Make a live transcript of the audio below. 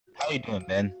you doing,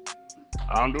 Ben?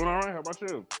 I'm doing all right. How about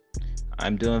you?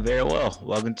 I'm doing very well.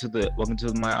 Welcome to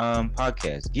my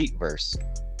podcast, Geekverse.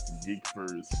 Geek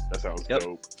first. That sounds Yep,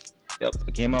 dope. yep.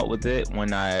 I came up with it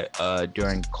when I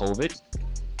during COVID.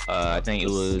 I think it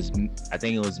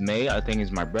was May. I think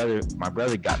it's my brother. My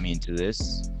brother got me into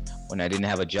this when I didn't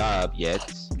have a job yet,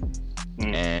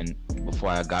 Mm. and before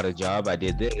I got a job, I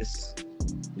did this.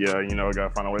 Yeah, I gotta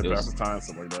find a way It to pass was the time,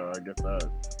 stuff like that. I get that.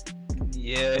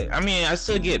 Yeah. I mean, I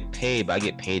still get paid, but I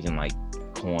get paid in like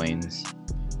coins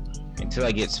until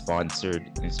I get sponsored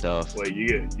and stuff. Wait, you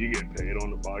get paid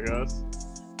on the podcast?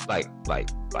 like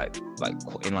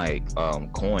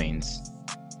coins,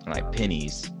 and like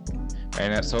pennies.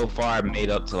 And so far I made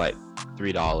up to like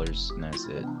 $3, and that's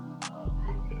it.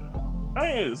 I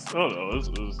mean, I don't know. It's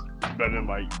better than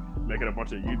like making a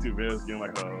bunch of YouTube videos, getting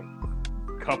like a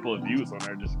couple of views on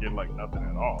there, just getting like nothing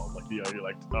at all. Like you're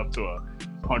like up to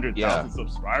 100,000 Yeah.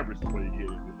 subscribers before you get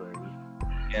anything.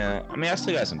 Yeah, I mean, I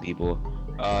still got some people.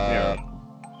 Yeah.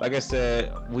 Like I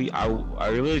said, I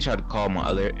really tried to call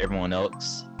everyone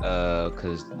else,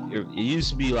 because it used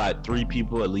to be like at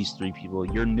least three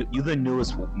people. You're the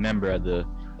newest member of the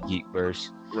Geekverse.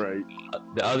 Right.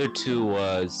 The other two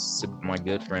was my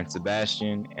good friend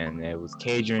Sebastian, and it was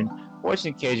Cadron.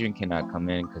 Fortunately, Cadron cannot come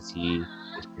in because he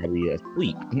is probably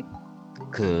asleep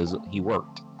because he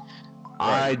worked.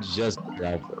 I just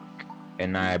got off work,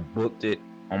 and I booked it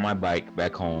on my bike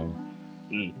back home.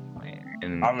 Mm.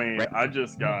 And I mean, right- I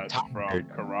just got from tired.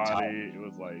 karate. It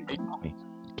was like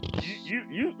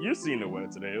you seen the weather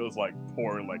today. It was like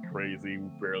pouring like crazy. We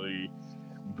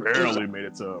barely made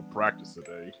it to practice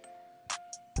today.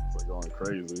 It's like going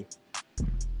crazy.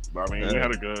 But I mean, we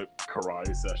had a good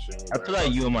karate session. I feel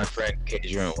like you and my friend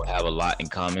Cadron will have a lot in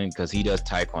common because he does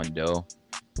Taekwondo.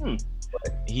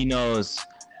 But he knows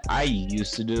I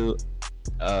used to do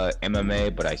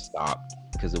MMA, but I stopped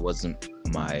because it wasn't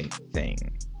my thing.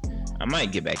 I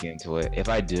might get back into it. If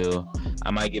I do,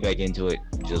 I might get back into it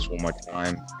just one more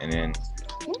time, and then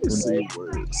Let me see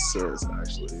what it says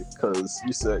actually, because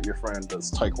you said your friend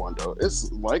does taekwondo.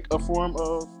 It's like a form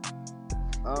of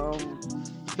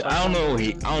I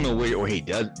don't know where he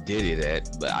did it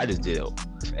at, but I just did it.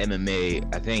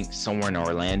 MMA, I think somewhere in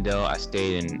Orlando. I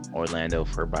stayed in Orlando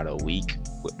for about a week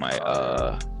with my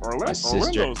my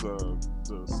sister. Orlando's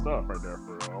the stuff right there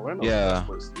for Orlando. Yeah.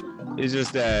 It's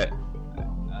just that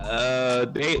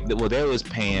they was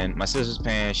paying. My sister's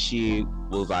paying. She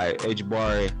was like, "Hey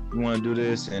Jabari, you want to do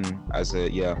this?" And I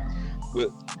said, "Yeah,"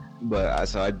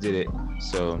 but I did it.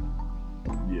 So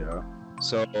Yeah.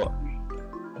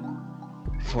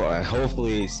 For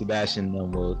hopefully Sebastian and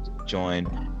them will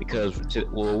join because we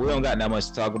don't got that much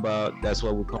to talk about. That's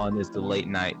why we're calling this the late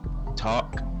night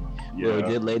talk. Yeah. We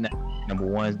did late night number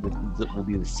one. This will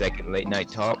be the second late night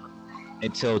talk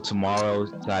until tomorrow.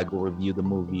 So I go review the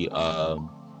movie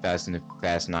Fast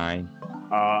 9.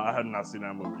 I had not seen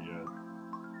that movie yet.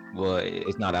 Well,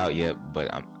 it's not out yet, but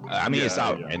it's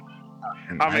out. Yeah.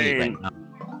 And I mean, right now.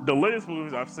 The latest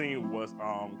movies I've seen was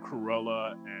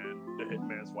Cruella and The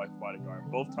Hitman's Wife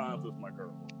Bodyguard. Both times with my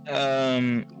girl.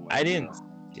 I didn't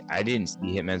see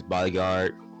Hitman's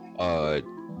Bodyguard,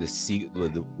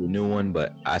 the new one,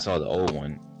 but I saw the old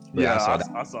one. But Yeah,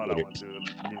 I I saw that one too.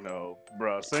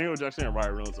 Bruh, Samuel Jackson and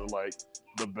Ryan Reynolds are like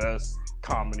the best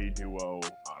comedy duo,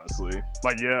 honestly.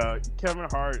 Like, yeah, Kevin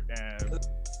Hart and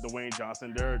Dwayne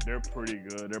Johnson, they're pretty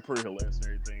good. They're pretty hilarious and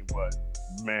everything. But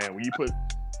man, when you put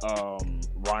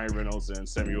Ryan Reynolds and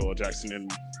Samuel Jackson in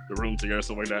the room together,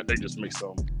 stuff like that, they just make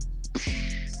some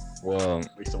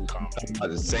comedy.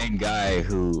 The same guy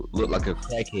who looked like a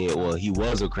crackhead. Well, he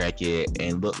was a crackhead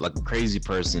and looked like a crazy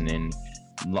person, and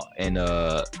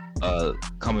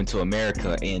Coming to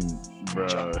America and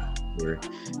Bruh.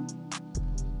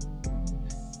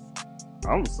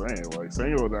 I'm saying, like,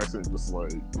 Samuel Jackson just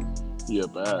like, yeah,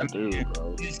 bad dude,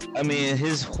 bro. I mean,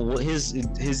 his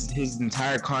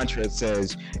entire contract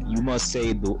says you must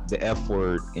say the F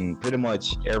word in pretty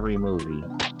much every movie,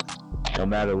 no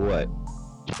matter what.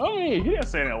 I mean, he didn't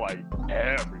say that like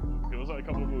every movie. It was like a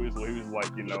couple of movies where he was like,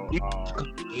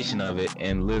 Combination of it,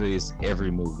 and literally it's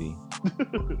every movie.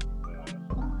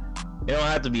 It don't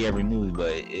have to be every movie,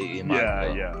 but it might.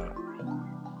 Yeah.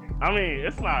 I mean,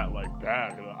 it's not like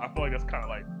bad. I feel like that's kind of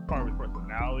like part of his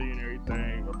personality and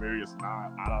everything, or maybe it's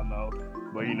not. I don't know,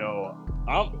 but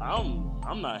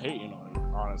I'm not hating on it.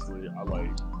 Honestly, I'm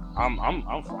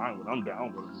fine with it. I'm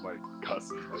down with like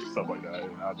cussing, like stuff like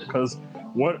that. Because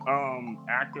what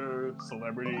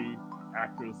celebrity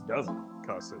actors doesn't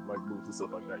cuss it like movies and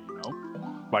stuff like that,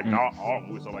 Like not all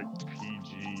movies are like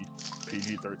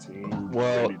PG-13.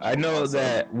 Well, I know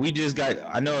that we just got.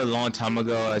 I know a long time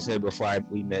ago. I said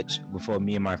before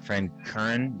me and my friend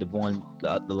Kern, the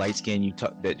light skin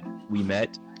that we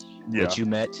met, that you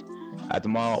met at the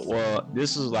mall. Well,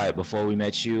 this was like before we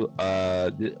met you.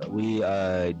 We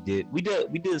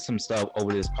did some stuff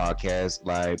over this podcast.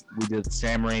 Like we did the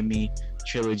Sam Raimi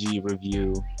trilogy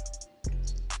review.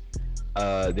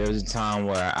 There was a time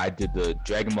where I did the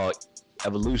Dragon Ball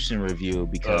Evolution review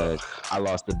because I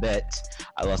lost the bet.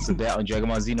 I lost the bet on Dragon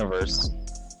Ball Xenoverse,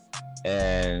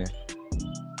 and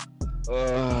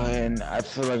I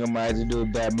feel like I might have to do a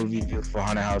bad movie review for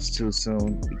Haunted House 2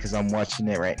 soon because I'm watching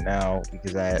it right now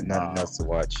because I had nothing else to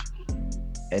watch,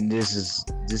 and this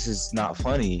is not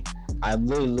funny. I'm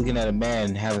literally looking at a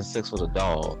man having sex with a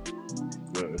doll,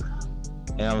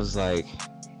 and I was like,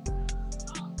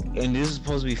 and this is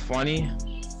supposed to be funny.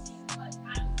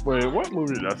 Wait, what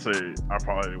movie did I say I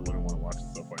probably wouldn't want to watch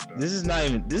and stuff like that?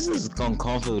 This is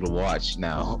uncomfortable to watch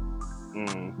now.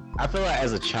 I feel like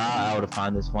as a child I would have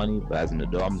found this funny, but as an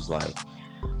adult I'm just like,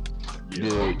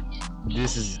 dude,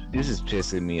 this is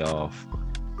pissing me off.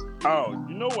 Oh,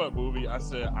 you know what movie I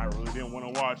said I really didn't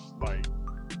want to watch? Like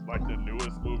the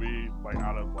newest movie, like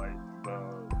out of like the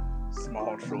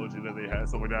small trilogy that they had,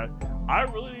 stuff like that. I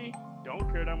really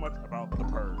don't care that much about The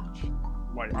Purge.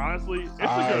 Like honestly, it's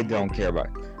I don't care about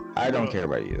it. I don't care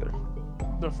about it either.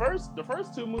 The first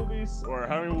two movies, or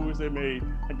how many movies they made,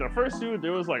 like the first two,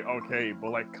 there was like okay, but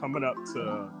like coming up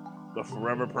to the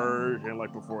Forever Purge and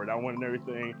like before that one and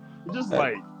everything, it's just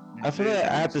like I feel like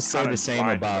I have to say the same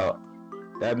about.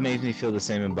 That makes me feel the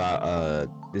same about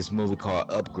this movie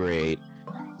called Upgrade,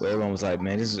 where everyone was like,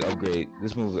 "Man, this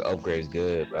movie Upgrade is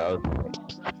good." But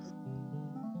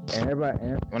and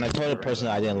when I told the person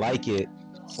I didn't like it.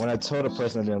 Everyone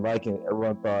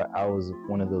thought I was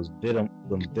one of those Venom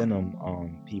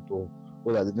people.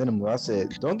 Well, like the Venom. I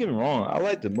said, don't get me wrong, I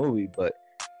liked the movie, but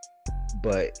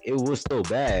it was still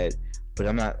bad. But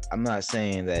I'm not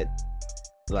saying that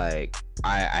like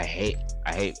I hate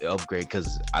Upgrade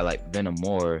because I like Venom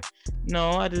more. No,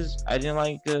 I didn't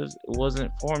like it because it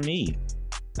wasn't for me.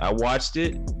 I watched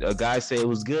it. A guy said it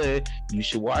was good. You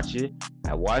should watch it.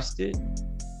 I watched it.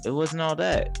 It wasn't all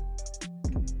that.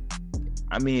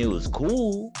 I mean, it was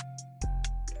cool.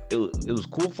 It was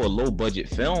cool for a low budget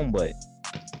film, but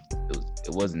it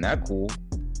wasn't that cool.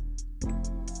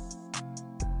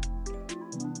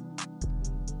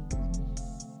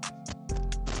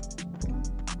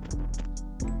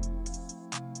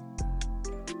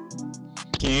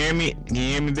 Can you hear me? Can you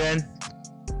hear me, Ben?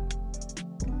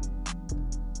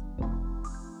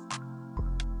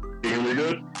 Can you hear me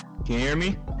good? Can you hear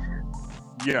me?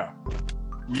 Yeah.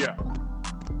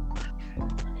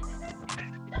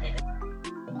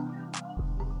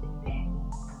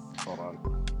 Hold on.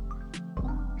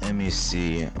 Let me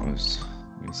see. Can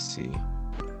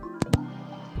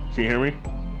you hear me?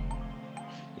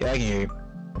 Yeah, I can hear you.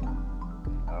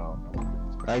 Oh.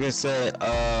 Like I said,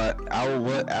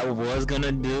 what I was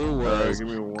gonna do was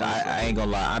I ain't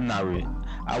gonna lie, I'm not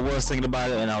I was thinking about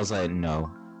it and I was like,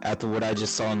 no. After what I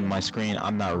just saw on my screen,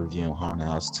 I'm not reviewing Haunted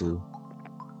House 2.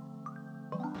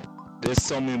 There's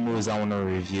so many movies I want to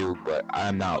review, but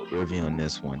I'm not reviewing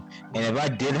this one. And if I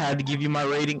did have to give you my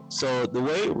rating, so the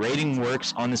way rating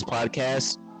works on this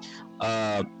podcast,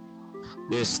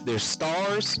 there's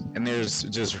stars and there's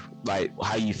just like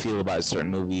how you feel about a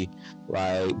certain movie.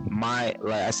 Like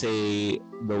I say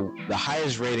the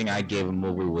highest rating I gave a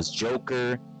movie was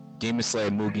Joker, Demon Slayer,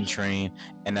 Mugen Train,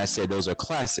 and I said those are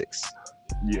classics.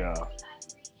 Yeah.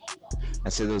 I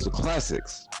said those are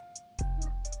classics.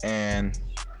 And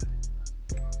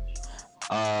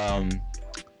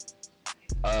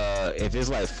if it's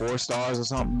like 4 stars or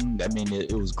something, I mean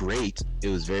it was great. It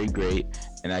was very great,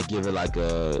 and I give it like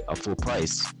a full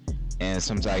price. And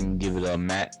sometimes I can give it a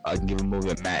movie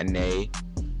a matinee,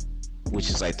 which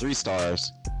is like 3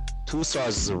 stars. 2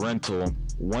 stars is a rental.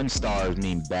 1 star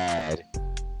means bad,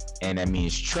 and that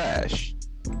means trash.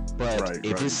 But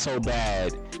if it's so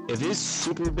bad, if it's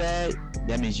super bad,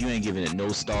 that means you ain't giving it no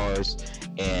stars,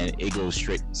 and it goes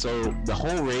straight. So the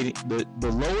whole rating,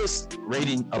 the lowest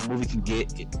rating a movie can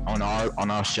get on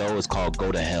our show is called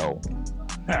Go to Hell.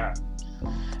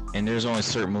 And there's only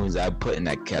certain movies I put in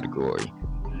that category.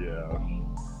 Yeah.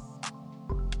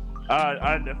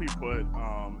 I definitely put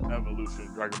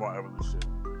Evolution, Dragon Ball Evolution.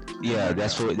 Yeah,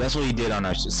 that's what he did on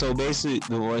our show. So basically,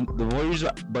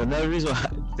 another reason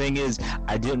thing is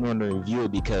I didn't want to review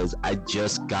it because I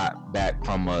just got back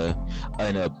from a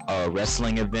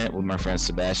wrestling event with my friend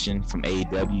Sebastian from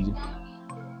AEW,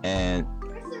 and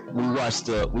we watched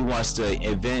the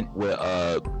event with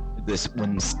this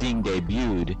when Sting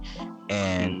debuted,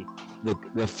 and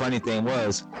the funny thing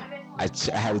was, I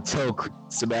had to tell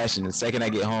Sebastian the second I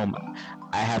get home,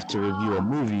 I have to review a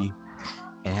movie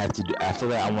and have to do. I feel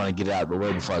like I want to get it out of the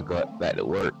way before I go back to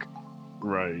work.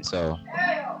 Right. So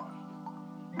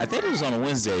I think it was on a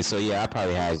Wednesday. So yeah, I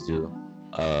probably had to.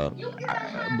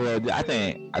 But I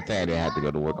think I didn't have to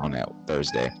go to work on that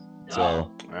Thursday.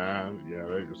 So yeah,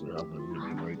 that usually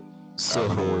happens. Like so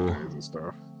and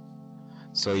stuff.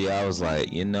 So yeah, I was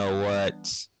like, you know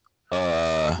what?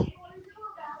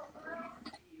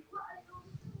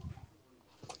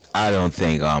 I don't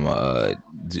think I'm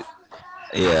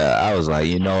yeah, I was like,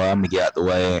 you know what, I'm gonna get out the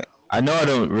way. I know I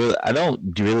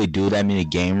don't really do that many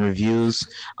game reviews.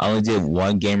 I only did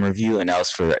one game review, and that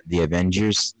was for the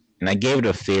Avengers, and I gave it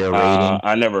a fair rating.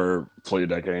 I never played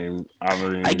that game.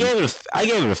 I gave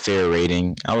it a fair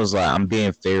rating. I was like, I'm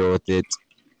being fair with it.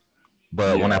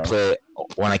 But when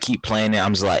I keep playing it,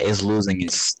 I'm just like, it's losing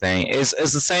its thing. It's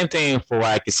the same thing for what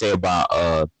I could say about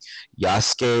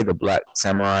Yasuke, the Black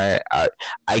Samurai. I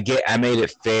made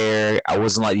it fair. I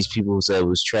wasn't like these people who said it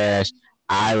was trash.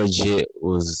 I legit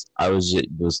was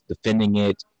defending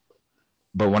it.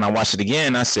 But when I watched it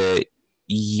again, I said,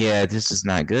 yeah, this is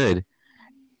not good.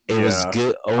 It was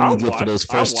good, only good for those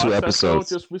first 2 episodes.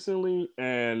 Just recently,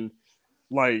 and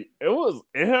like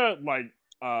it had like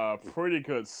a pretty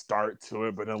good start to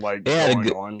it, but then like it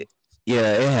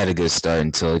had a good start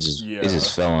until it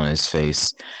just fell on his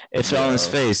face. It fell on his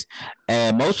face,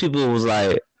 and most people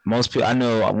I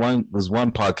know one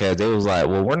podcast, they was like,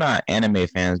 well, we're not anime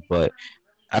fans, but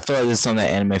I feel like this is something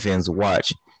that anime fans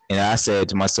watch. And I said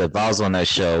to myself, if I was on that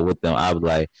show with them, I would be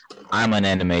like, I'm an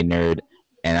anime nerd,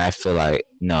 and I feel like,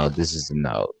 no, this is a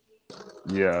no.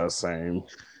 Yeah, same.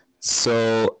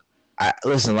 So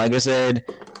listen, like I said,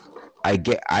 I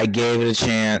gave it a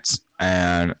chance,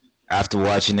 and after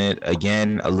watching it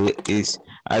again,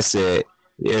 I said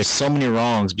there's so many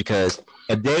wrongs, because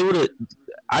if they would have,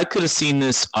 I could have seen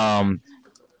this. I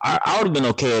would have been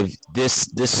okay if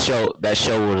that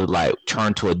show would have like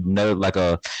turned to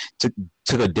another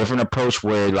took a different approach,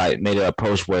 where it like made an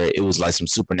approach where it was like some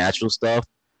supernatural stuff.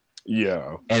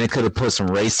 Yeah, and it could have put some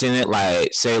race in it,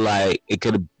 like say like it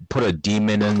could have put a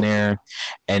demon in there,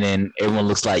 and then everyone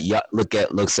looks at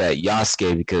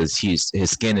Yasuke because his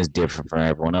skin is different from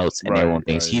everyone else, and everyone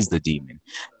thinks he's the demon.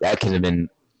 That could have been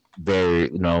very,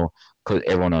 because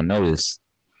everyone don't notice.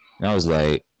 And I was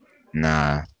like,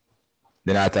 nah.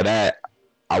 Then after that,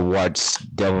 I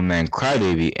watched Devilman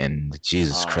Crybaby, and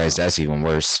Jesus Christ, that's even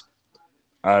worse.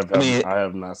 I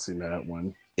have not seen that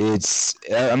one.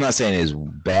 I'm not saying it's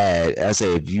bad. I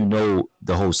say if you know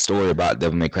the whole story about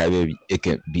Devilman Crybaby,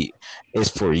 it's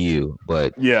for you.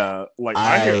 But yeah, like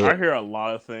I hear a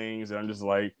lot of things, and I'm just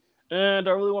like, do I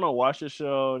really want to watch the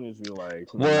show? And it's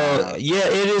like, well, yeah,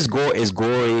 it is gore. It's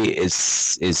gory. It's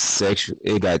sexual.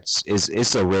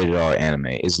 It's a rated R anime.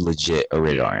 It's legit a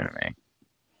rated R anime.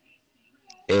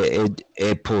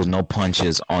 It pulls no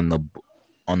punches on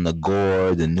the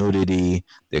gore, the nudity,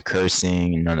 the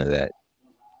cursing, none of that.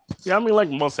 Yeah, I mean, like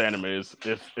most animes,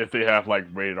 if they have like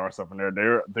rated R stuff in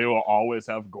there, they will always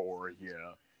have gore, yeah.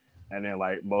 And then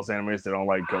like most animes, they don't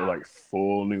like go like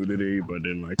full nudity, but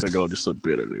then like they go just a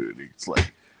bit of nudity. It's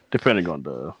like depending on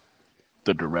the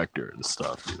director and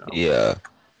stuff, Yeah.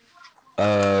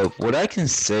 What I can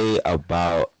say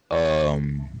about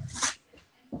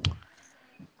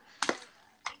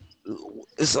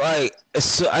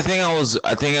I think I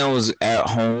was at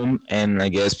home, and I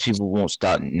guess people won't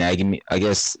stop nagging me. I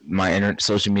guess my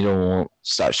social media won't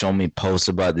stop showing me posts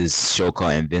about this show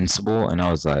called Invincible, and I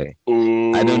was like,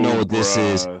 ooh, I don't know what this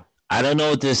is. I don't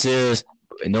know what this is.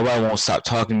 Nobody won't stop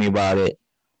talking to me about it.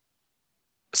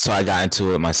 So I got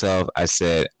into it myself. I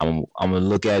said, I'm gonna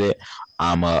look at it.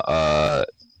 I'm gonna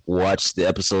watch the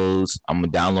episodes. I'm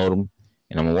gonna download them,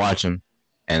 and I'm gonna watch them.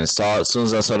 And as soon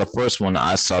as I saw the first one,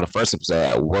 I saw the first episode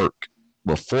at work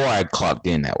before I clocked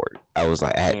in at work. I was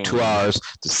like, I had 2 hours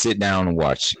to sit down and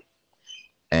watch it.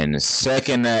 And the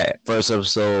second that first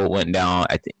episode went down,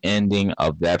 at the ending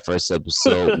of that first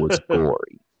episode was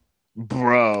gory.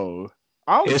 Bro,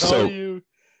 I'll tell you,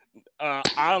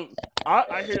 I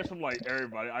hear it from like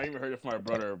everybody. I even heard it from my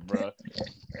brother, bro.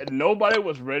 And nobody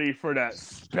was ready for that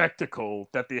spectacle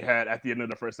that they had at the end of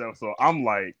the first episode. I'm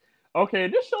like, okay,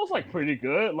 this show's like pretty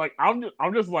good. Like I'm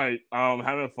just like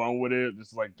having fun with it,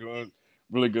 just like doing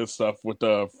really good stuff with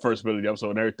the first bit of the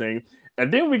episode and everything.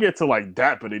 And then we get to like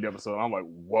that bit of the episode. I'm like,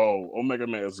 whoa, Omega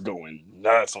Man is going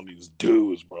nuts on these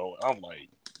dudes, bro. I'm like,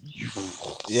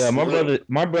 yeah, my brother.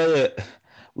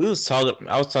 I was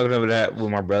talking over that with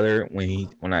my brother when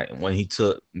he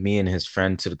took me and his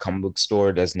friend to the comic book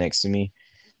store that's next to me,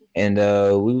 and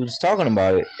we was talking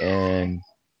about it, and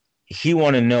he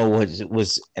wanted to know what it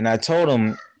was, and I told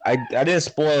him I didn't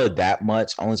spoil it that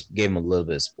much. I only gave him a little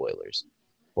bit of spoilers.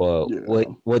 Well,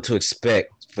 what to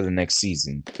expect for the next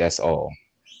season? That's all.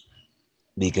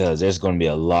 Because there's going to be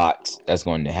a lot that's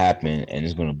going to happen, and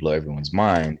it's going to blow everyone's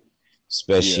mind,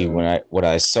 especially when what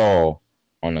I saw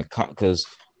on the because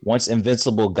once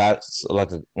Invincible got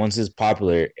once it's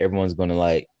popular, everyone's going to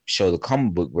like show the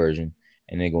comic book version,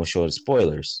 and they're going to show the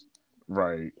spoilers.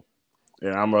 Right.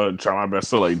 Yeah, I'm gonna try my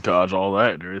best to like dodge all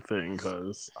that and everything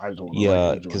because I don't.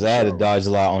 Because I had to dodge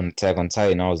a lot on Attack on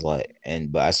Titan. I was like,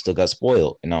 but I still got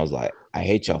spoiled, and I was like, I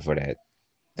hate y'all for that.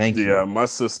 Thank you. Yeah, my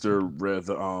sister read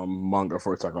the manga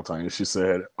for Attack on Titan. She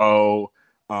said, "Oh,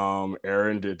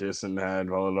 Aaron did this and that."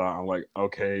 Blah, blah, blah. I'm like,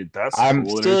 okay, that's. I'm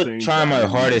still trying my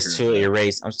hardest to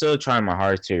erase. I'm still trying my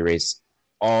hardest to erase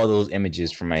all those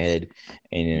images from my head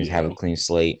and then have a clean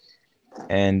slate.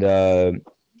 And well,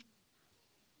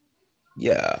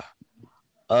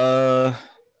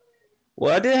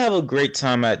 I did have a great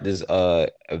time at this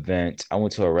event. I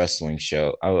went to a wrestling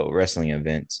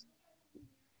event.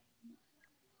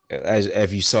 As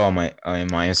if you saw my in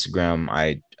my Instagram,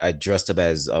 I dressed up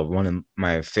as one of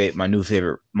my new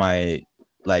favorite,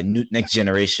 new next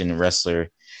generation wrestler,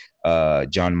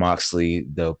 John Moxley,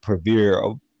 the purveyor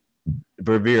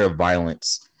of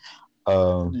violence.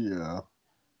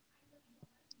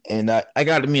 And I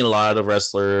got to meet a lot of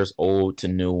wrestlers, old to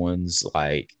new ones,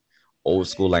 like old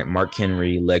school, like Mark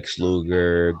Henry, Lex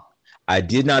Luger. I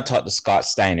did not talk to Scott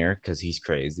Steiner because he's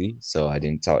crazy, so I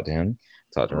didn't talk to him.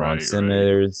 Talked to Ron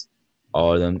Simmons,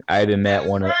 all of them. I even met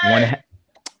one. I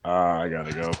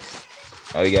gotta go.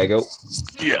 Oh, you gotta go?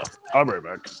 Yeah, I'll be right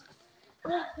back.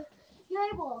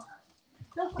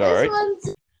 All right.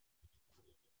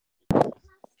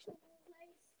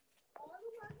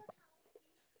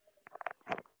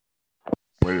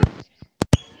 Wait.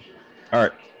 All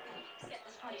right.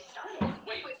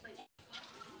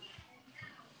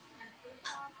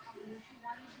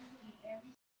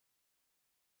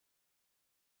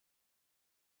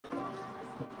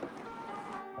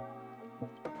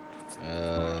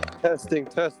 Testing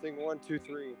 1 2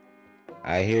 3.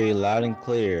 I hear you loud and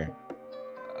clear.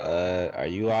 Are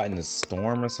you out in the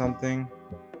storm or something?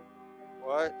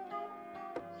 What?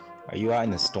 Are you out in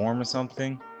the storm or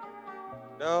something?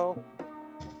 No.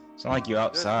 It's not like you're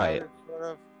outside. In front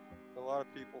of a lot of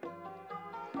people.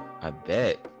 I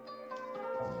bet.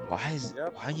 Why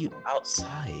are you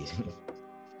outside?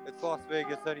 It's Las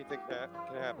Vegas. Anything can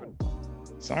happen.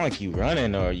 It's not like you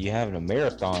running or you having a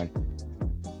marathon.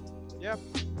 Yep.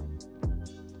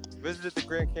 Visited the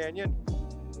Grand Canyon.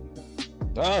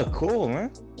 Oh, cool,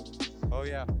 man. Oh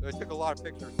yeah, I took a lot of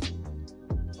pictures.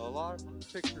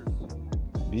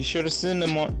 Be sure to send it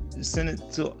to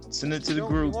the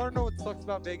group. You want to know what sucks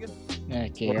about Vegas? Yeah,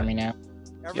 can you hear me now?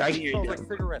 Yeah, I hear you. Smells like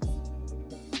cigarettes.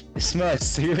 It smells like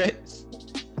cigarettes?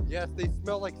 Yes, they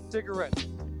smell like cigarettes.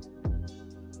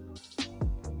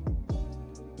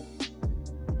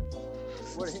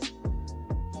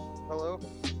 Hello?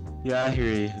 Yeah, I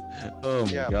hear you. Oh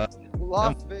my god.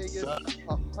 Las Vegas,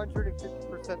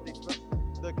 150%. They smell,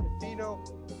 the casino,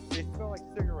 they smell like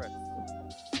cigarettes.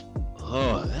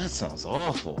 Oh, that sounds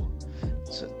awful.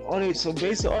 So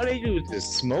basically, all they do is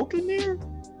just smoke in there?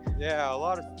 Yeah, a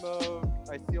lot of smoke.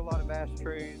 I see a lot of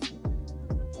ashtrays.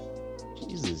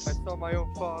 Jesus. I saw my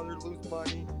own father lose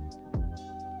money.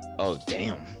 Oh,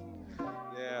 damn.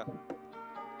 Yeah.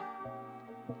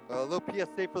 A little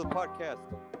PSA for the podcast.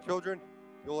 Children,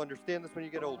 you'll understand this when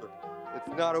you get older.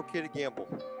 It's not okay to gamble.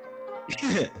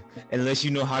 Unless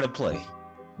you know how to play.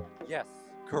 Yes,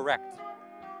 correct.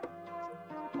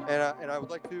 And I would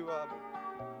like to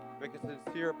make a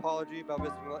sincere apology about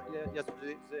missing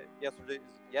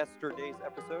yesterday's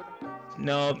episode.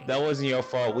 No, that wasn't your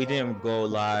fault. We didn't go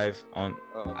live on.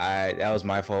 That was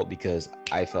my fault because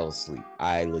I fell asleep.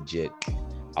 I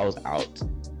was out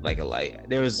like a light.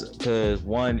 There was there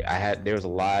was a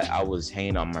lot. I was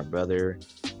hanging on my brother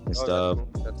and stuff.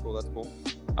 That's cool.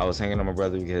 I was hanging on my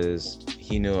brother because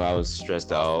he knew I was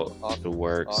stressed out to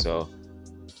work. Awesome. So,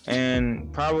 and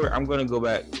probably I'm gonna go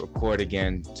back record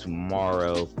again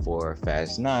tomorrow for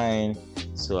Fast 9,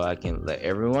 so I can let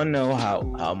everyone know how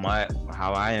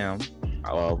I am,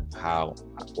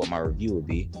 what my review will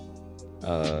be.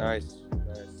 Nice.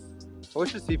 We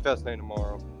should see Fast 9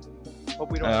 tomorrow. Hope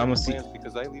we don't have plans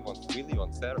because we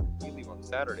leave on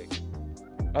Saturday.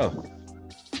 Oh,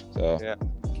 so yeah,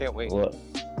 can't wait.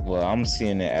 Well, I'm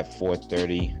seeing it at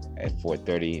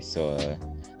 4:30. So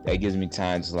that gives me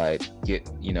time to like get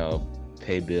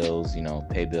pay bills,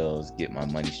 get my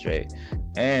money straight,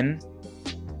 and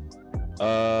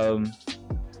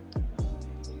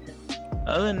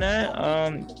Other than that,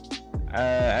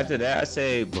 after that, I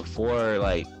say before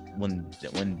like when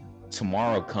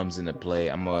tomorrow comes into play,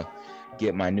 I'm gonna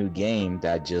get my new game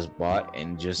that I just bought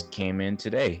and just came in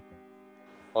today.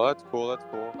 Oh, that's cool. That's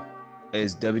cool.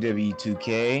 It's WWE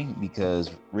 2K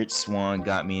because Rich Swann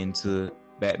got me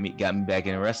back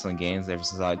in wrestling games ever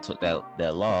since I took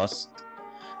that loss.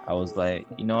 I was like,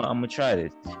 I'm gonna try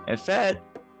this. In fact,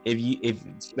 if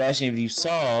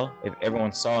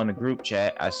everyone saw in the group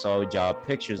chat, I saw y'all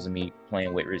pictures of me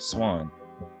playing with Rich Swann.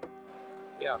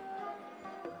 Yeah.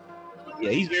 Yeah,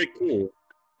 he's very cool.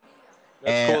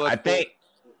 That's cool. I think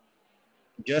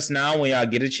just now when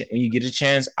you get a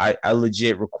chance, I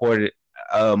legit recorded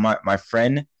my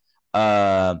friend,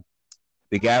 the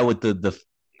guy with the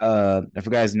I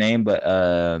forgot his name, but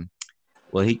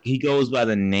well he goes by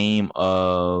the name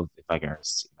of, if I can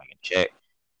check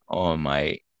on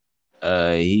my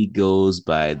he goes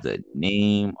by the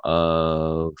name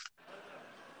of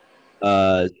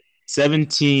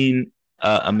 17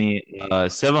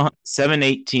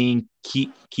 718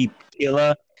 keep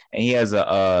killer, and he has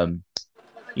a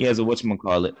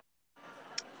whatchamacallit.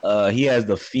 He has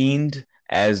the Fiend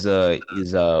as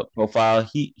his profile.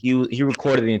 He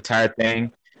recorded the entire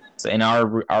thing. So and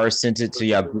I sent it to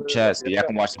y'all group chat so y'all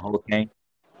can watch the whole thing.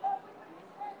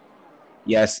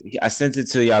 Yes, I sent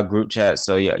it to y'all group chat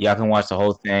so y'all can watch the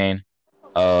whole thing.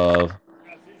 I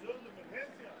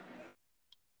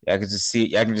can just see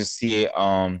it.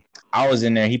 I was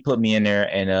in there. He put me in there,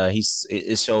 and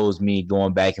it shows me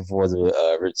going back and forth with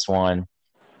Rich Swann.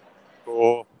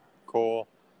 Cool.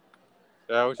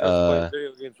 Yeah, I wish I was playing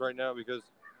video games right now because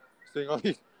seeing all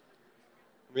these.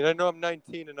 I mean, I know I'm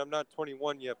 19 and I'm not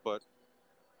 21 yet, but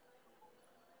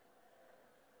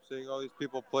seeing all these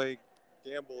people play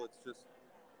gamble, it's just,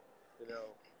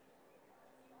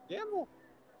 gamble.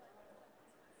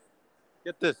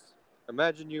 Get this.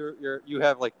 Imagine you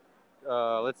have like,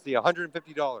 let's see,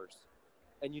 $150,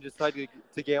 and you decide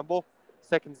to gamble.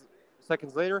 Seconds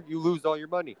later, you lose all your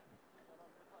money.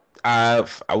 I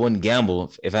wouldn't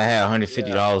gamble if I had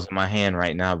 $150 in my hand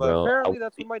right now, bro. But apparently,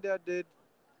 that's what my dad did.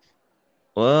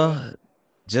 Well,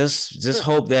 just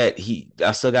hope that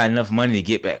I still got enough money to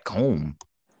get back home.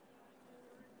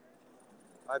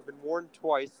 I've been warned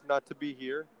twice not to be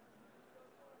here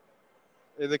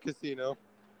in the casino.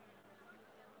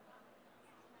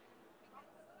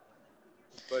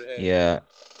 But hey.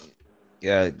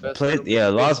 Yeah,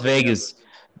 Las Vegas,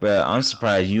 bro. I'm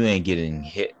surprised you ain't getting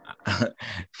hit.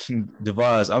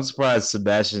 DeVos, I'm surprised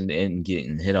Sebastian isn't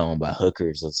getting hit on by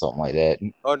hookers or something like that.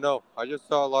 Oh no, I just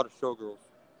saw a lot of showgirls.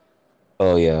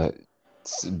 Oh yeah,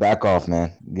 back off,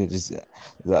 man. Get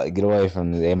away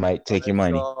from them. They might take your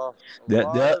money.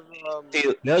 They'll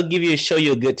show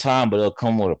you a good time, but it'll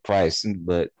come with a price, and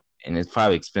it's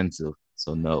probably expensive.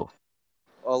 So no.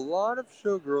 A lot of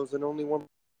showgirls and only one.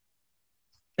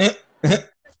 Yes.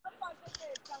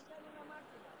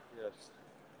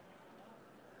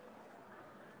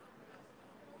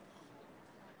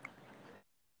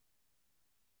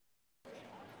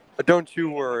 Don't you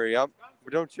worry.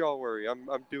 Don't y'all worry. I'm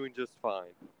doing just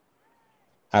fine.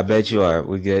 I bet you are.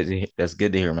 We good. That's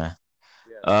good to hear, man.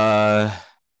 Yeah.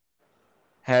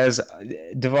 Has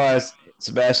DeVos,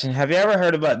 Sebastian, have you ever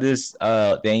heard about this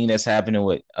thing that's happening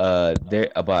with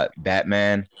there about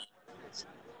Batman?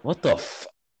 What the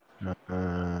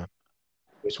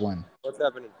which one? What's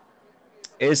happening?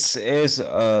 It's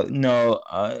no.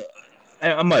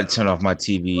 I'm about to turn off my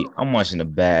TV. I'm watching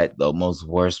the most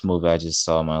worst movie I just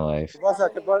saw in my life.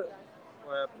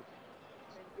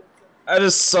 I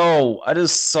just saw a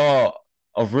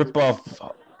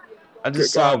ripoff. I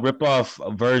just saw a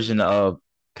ripoff version of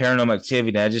Paranormal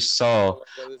Activity. I just saw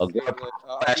a girl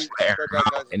flashlight in her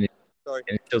mouth, and it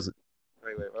kills it.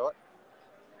 Wait, what?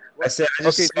 I said, so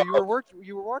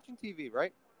you were watching TV,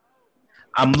 right?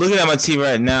 I'm looking at my TV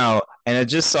right now, and I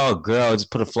just saw a girl just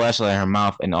put a flashlight in her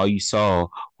mouth, and all you saw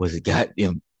was a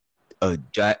goddamn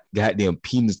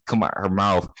penis come out her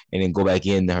mouth and then go back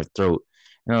into her throat.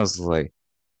 And I was like,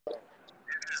 this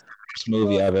is the worst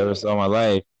movie I've ever saw in my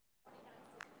life.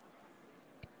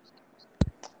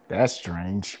 That's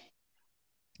strange.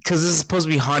 Because this is supposed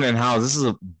to be haunted house. This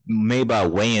is made by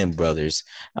Wayans Brothers.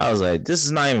 I was like, this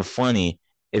is not even funny.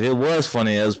 If it was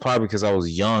funny, it was probably because I was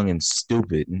young and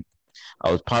stupid.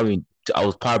 I was probably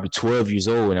 12 years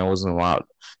old and I wasn't allowed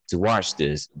to watch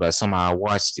this, but somehow I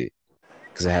watched it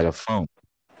because I had a phone.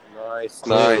 Nice.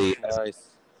 Clearly,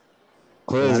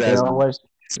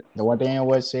 the one thing I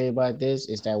would say about this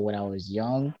is that when I was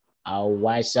young, I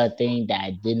watched something that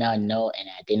I did not know and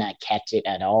I did not catch it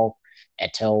at all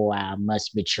until I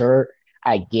must mature.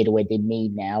 I get what they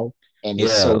mean now, and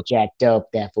it's so jacked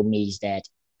up that for me is that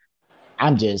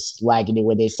I'm just liking it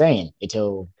what they're saying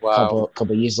until Wow.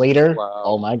 couple years later. Wow.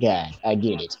 Oh my god, I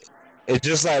get it. It's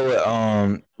just like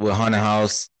with Haunted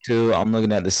House 2. I'm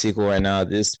looking at the sequel right now.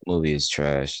 This movie is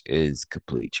trash. It is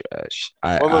complete trash.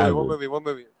 What movie?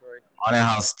 Sorry. Haunted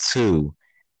House 2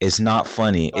 is not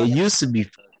funny. It used to be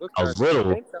Look, I was little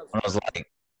when I was like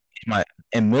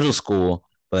in middle school,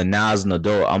 but now as an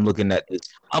adult, I'm looking at this.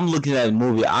 I'm looking at a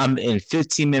movie. I'm in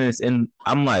 15 minutes in.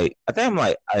 I'm like, I think I'm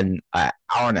like an hour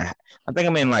and a half. I think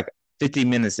I'm in like 50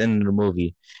 minutes into the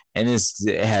movie, and it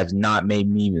has not made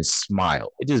me even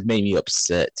smile. It just made me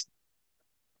upset.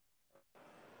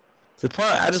 To the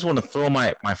point, I just want to throw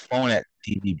my phone at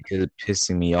the TV because it's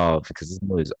pissing me off because this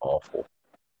movie is awful.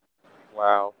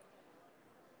 Wow.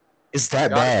 It's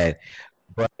that bad,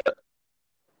 but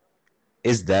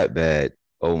it's that bad.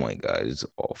 Oh my god, it's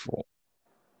awful.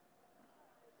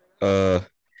 Jake,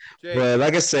 but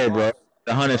like I said, bro,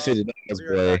 the $150,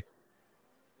 boy.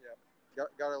 Yeah,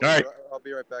 gotta leave. All right. I'll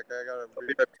be right back. I gotta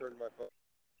return my phone.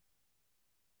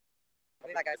 I'll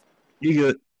be back, guys. You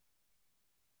good?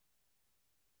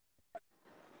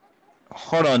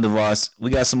 Hold on, DeVos. We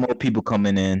got some more people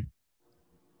coming in.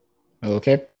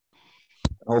 Okay.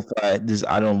 Hopefully,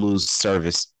 I don't lose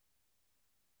service.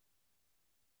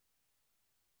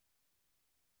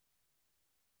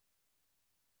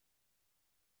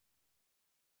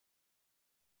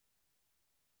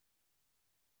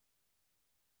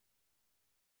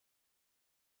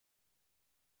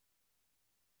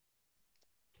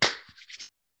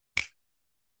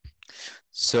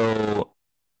 So,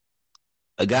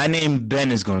 a guy named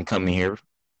Ben is going to come in here.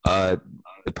 The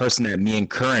person that me and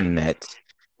Curran met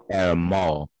at a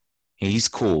mall. He's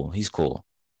cool.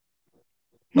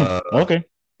 Okay.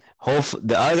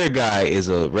 The other guy is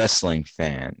a wrestling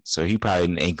fan, so he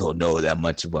probably ain't gonna know that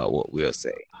much about what we'll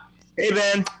say. Hey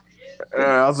Ben,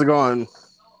 how's it going?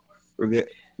 We're good.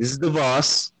 This is the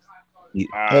boss.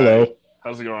 Hello.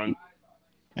 How's it going?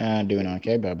 Doing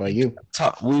okay. But about you?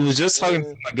 We was just talking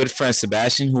to my good friend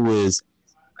Sebastian, who is,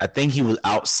 I think he was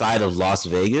outside of Las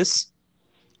Vegas.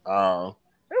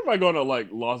 Everybody going to like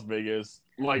Las Vegas.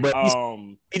 Like, but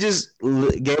he just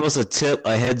gave us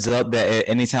a heads up that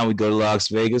anytime we go to Las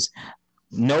Vegas,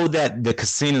 know that the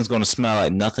casino is going to smell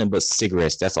like nothing but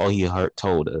cigarettes. That's all he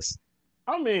told us.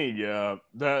 I mean, yeah,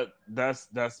 that's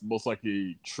most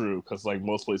likely true because like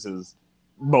most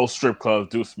strip clubs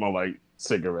do smell like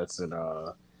cigarettes and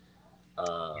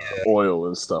oil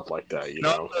and stuff like that. You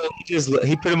know,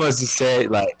 he pretty much just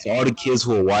said like to all the kids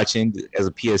who are watching as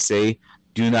a PSA.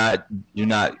 Do not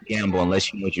gamble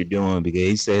unless you know what you're doing, because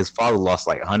he said his father lost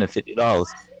like $150.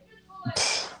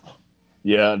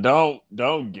 Yeah,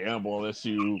 don't gamble unless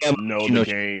you know the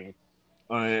game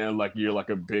and like you're like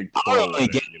a big pro.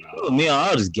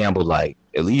 I'll just gamble like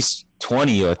at least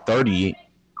 20 or 30.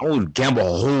 I would gamble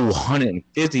a whole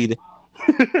 150.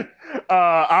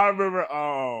 I remember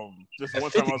just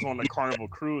one time I was on the Carnival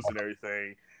cruise and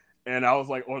everything, and I was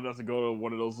like old enough to go to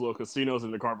one of those little casinos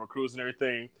in the Carnival cruise and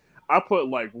everything. I put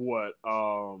like what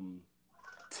 $10,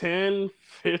 $50,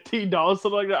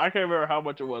 something like that. I can't remember how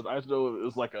much it was. I just know it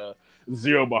was like a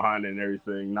zero behind it and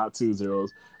everything, not 2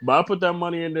 zeros. But I put that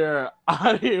money in there.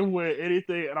 I didn't win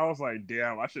anything, and I was like,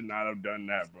 "Damn, I should not have done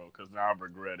that, bro." Because now I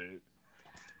regret it.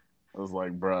 I was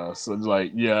like, "Bruh," so it's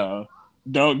like, yeah,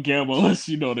 don't gamble unless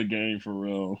you know the game for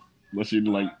real. Unless you're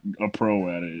like a pro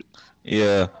at it.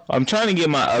 Yeah, I'm trying to get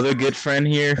my other good friend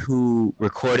here who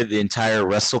recorded the entire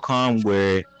WrestleCon,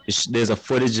 where there's a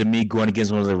footage of me going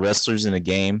against one of the wrestlers in a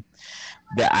game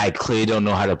that I clearly don't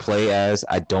know how to play as.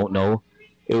 I don't know.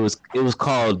 It was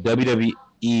called WWE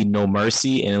No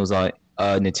Mercy, and it was on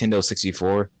Nintendo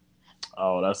 64.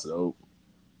 Oh, that's dope.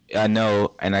 I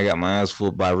know, and I got my ass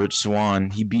fooled by Rich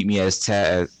Swann. He beat me as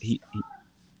Taz.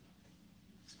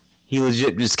 He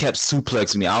legit just kept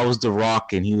suplexing me. I was The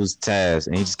Rock and he was Taz,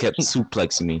 and he just kept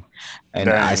suplexing me. And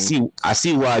dang. I see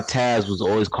why Taz was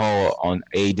always called on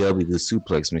AEW the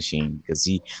suplex machine, because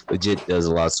he legit does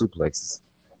a lot of suplexes.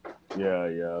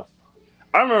 Yeah.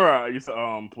 I remember I used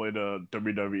to play the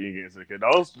WWE games as a kid.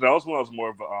 That was when I was more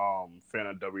of a fan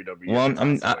of WWE.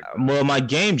 Well, my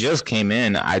game just came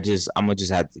in. I'm gonna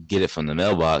just have to get it from the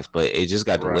mailbox, but it just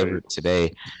got delivered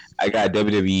today. I got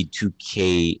WWE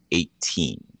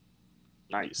 2K18.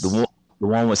 Nice. The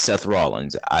one with Seth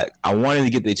Rollins. I wanted to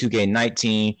get the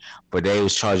 2K19, but they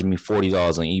was charging me $40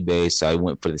 on eBay, so I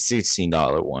went for the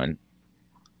 $16 one.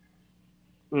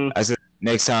 I said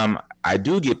next time I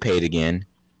do get paid again,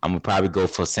 I'm gonna probably go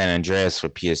for San Andreas for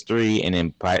PS3 and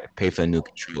then pay for a new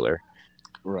controller.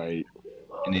 Right.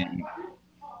 And then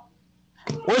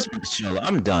where's my controller?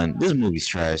 I'm done. This movie's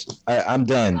trash. I'm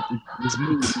done. This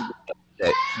movie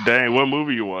that. Dang, what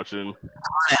movie you watching?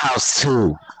 Haunted House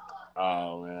 2.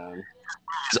 Oh man,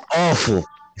 It's awful.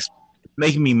 It's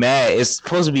making me mad. It's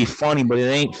supposed to be funny, but it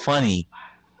ain't funny.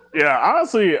 yeah.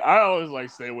 Honestly, I always like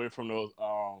stay away from those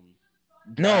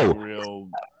No. real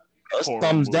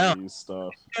Thumbs down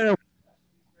stuff.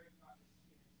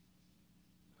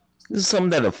 This is something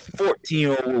that a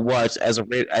 14-year-old would watch as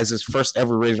his first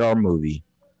ever rated R movie.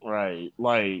 Right,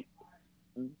 like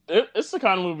it's the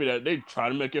kind of movie that they try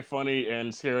to make it funny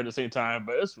and scary at the same time,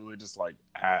 but it's really just like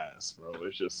ass, bro.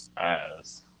 It's just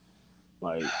ass.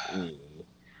 Like,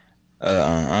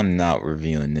 I'm not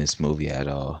reviewing this movie at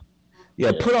all.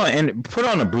 Yeah, put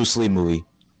on a Bruce Lee movie.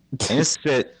 And it's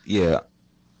fit. Yeah,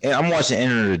 and I'm watching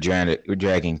Enter the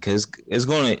Dragon because it's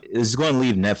going to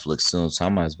leave Netflix soon, so I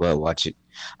might as well watch it.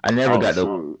 I never got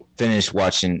to finish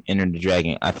watching Enter the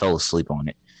Dragon. I fell asleep on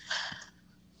it.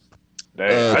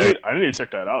 Dang, I need to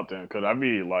check that out then, because I'd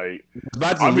be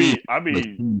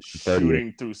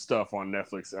shooting through stuff on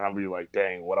Netflix, and I'll be like,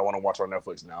 dang, what I want to watch on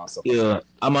Netflix now. Yeah,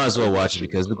 I might as well watch it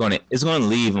because it's going to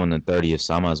leave on the 30th,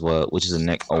 so I might as well, which is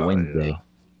a Wednesday.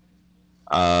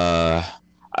 Yeah.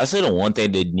 I say the one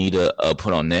thing they need to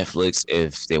put on Netflix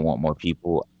if they want more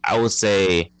people, I would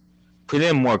say put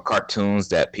in more cartoons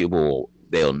that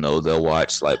they'll know they'll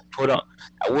watch. Like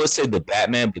I would say the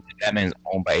Batman, but the Batman is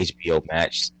owned by HBO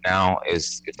Max now.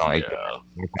 It's on HBO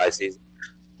season,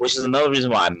 which is another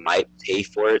reason why I might pay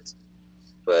for it,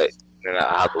 but then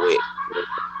I'll have to wait.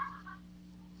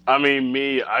 I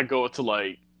mean, I go to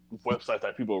like websites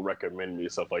that people recommend me,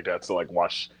 stuff like that, to like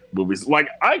watch movies. Like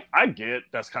I get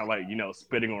that's kind of like,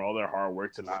 spitting on all their hard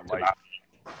work to not like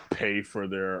pay for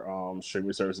their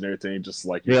streaming service and everything, just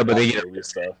like but they get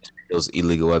stuff, those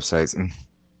illegal websites.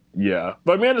 Yeah,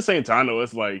 but I mean, at the same time though,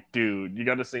 it's like, dude, you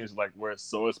got this thing like where it's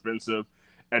so expensive,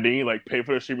 and then you like pay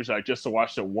for the streaming site just to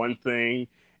watch the one thing,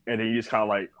 and then you just kind of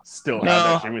like still have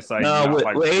that streaming site. No, with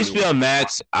HBO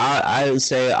Max, I would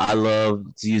say I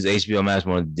love to use HBO Max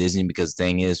more than Disney, because the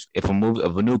thing is, if a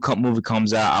new movie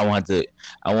comes out, I won't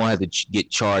have to get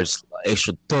charged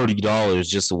extra $30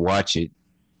 just to watch it.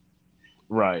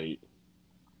 Right.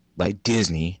 Like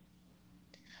Disney.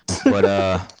 But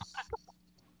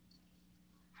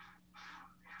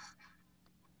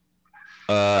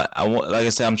like I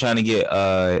said, I'm trying to get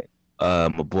my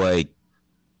boy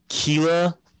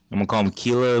Keela. I'm gonna call him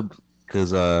Keela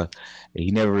because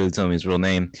he never really told me his real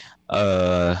name.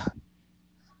 But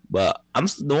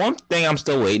the one thing I'm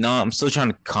still waiting on. I'm still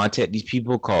trying to contact these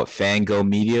people called Fango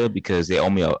Media, because they owe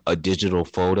me a digital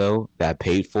photo that I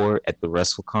paid for at the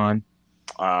WrestleCon.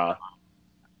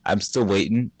 I'm still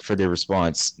waiting for their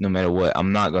response. No matter what,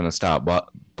 I'm not gonna stop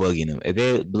bugging them. If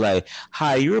they be like,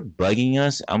 "Hi, you're bugging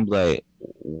us," I'm like,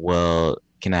 "Well,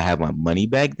 can I have my money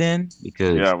back then?"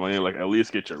 Because when you like at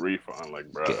least get your refund,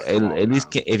 like, bro. At least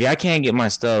if I can't get my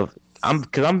stuff, I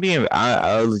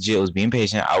legit was being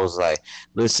patient. I was like,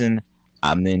 "Listen,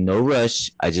 I'm in no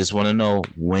rush. I just want to know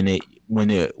when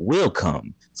it will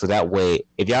come." So that way,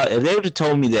 if they would have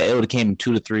told me that it would have came in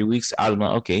 2 to 3 weeks, I'd have been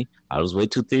like, okay, I'll just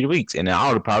wait 2 to 3 weeks, and then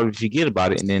I would probably forget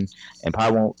about it, and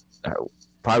probably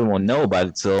won't know about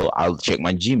it till I'll check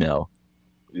my Gmail.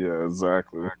 Yeah,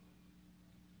 exactly.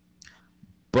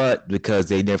 But because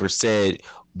they never said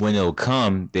when it'll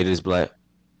come, they just be like,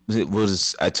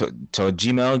 I told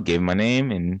Gmail, gave my name,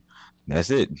 and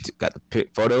that's it. Got the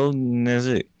photo, and that's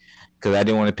it. Because I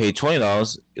didn't want to pay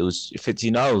 $20. It was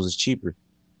 $15 was cheaper.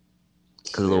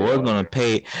 Because I was gonna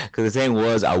pay. Because the thing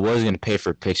was, I was gonna pay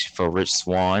for a picture for Rich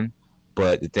Swann,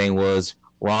 but the thing was,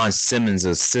 Ron Simmons'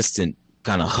 assistant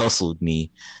kind of hustled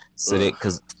me, I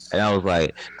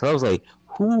was like,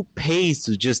 who pays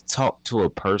to just talk to a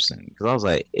person? Because I was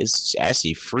like, it's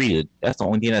actually free. That's the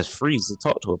only thing that's free, is to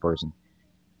talk to a person.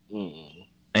 And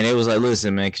it was like,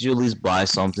 listen, man, could you at least buy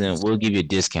something? We'll give you a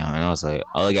discount. And I was like,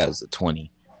 all I got was a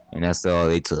 20, and that's all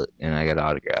they took. And I got an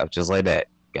autograph, just like that.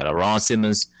 Got a Ron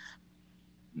Simmons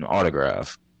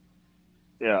autograph.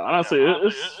 Yeah, honestly,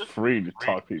 it's free to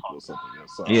talk people or something.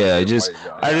 So yeah,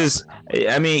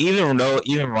 I mean,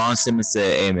 even Ron Simmons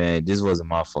said, "Hey, man, this wasn't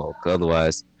my fault."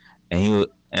 Otherwise, he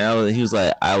was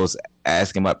like, I was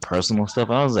asking about personal stuff.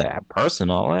 I was like,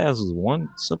 personal? All I asked was one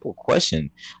simple question.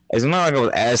 It's not like I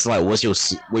was asking like,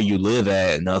 where you live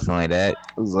at, and nothing like that.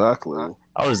 Exactly.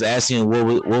 I was asking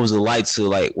what was it like to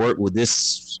like work with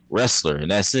this wrestler,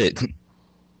 and that's it.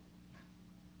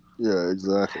 Yeah,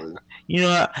 exactly. You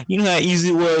know how easy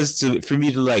it was for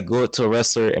me to like go up to a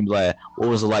wrestler and be like, what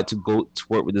was it like to go to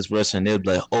work with this wrestler? And they'd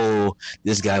be like, oh,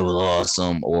 this guy was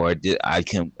awesome, or I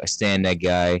can stand that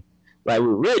guy. Like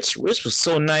with Rich was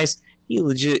so nice. He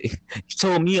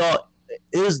told me all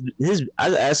I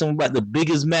asked him about the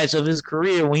biggest match of his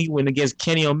career when he went against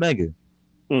Kenny Omega.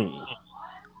 Hmm.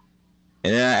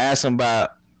 And then I asked him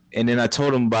about, and then I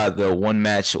told him about the one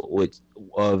match with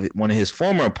of one of his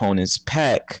former opponents,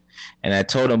 Pac, and I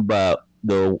told him about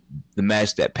the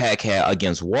match that Pac had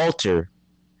against Walter,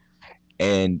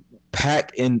 and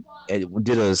Pac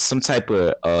did some type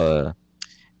of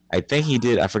I think he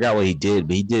did, I forgot what he did,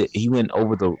 but he went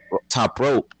over the top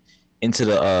rope into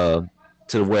the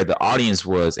to where the audience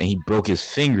was, and he broke his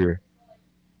finger.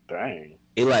 Dang.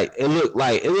 It looked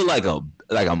like a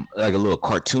little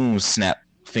cartoon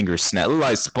finger snap. It looked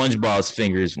like SpongeBob's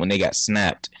fingers when they got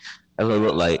snapped. That's what it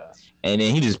looked like. And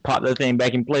then he just popped that thing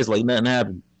back in place like nothing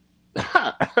happened.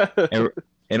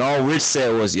 and all Rich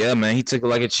said was, "Yeah, man, he took it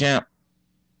like a champ."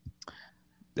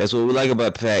 That's what we like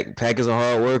about Pac. Pac is a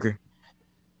hard worker.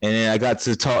 And then I got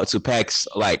to talk to Pac's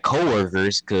like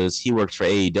coworkers because he worked for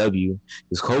AEW.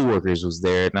 His coworkers was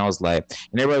there, and I was like,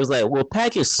 and everybody was like, "Well,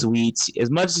 Pac is sweet.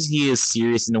 As much as he is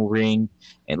serious in the ring,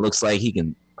 and looks like he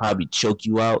can probably choke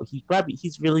you out. He's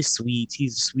really sweet.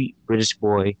 He's a sweet British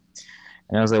boy."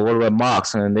 And I was like, "What about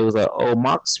Mox?" And they was like, "Oh,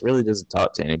 Mox really doesn't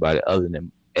talk to anybody other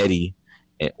than Eddie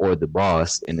or the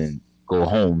boss, and then go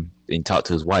home and talk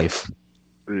to his wife."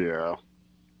 Yeah.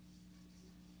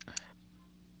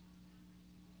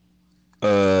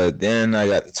 Then I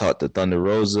got to talk to Thunder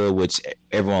Rosa, which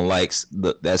everyone likes.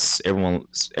 Everyone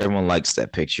likes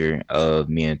that picture of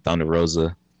me and Thunder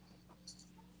Rosa.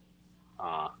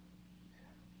 I'm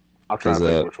trying to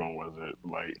think which one was it.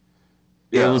 Like,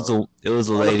 it was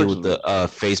a lady with the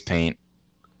face paint.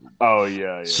 Oh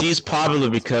yeah. She's popular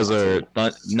because of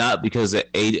not because of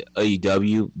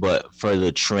AEW, but for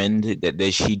the trend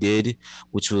that she did,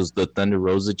 which was the Thunder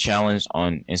Rosa challenge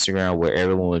on Instagram, where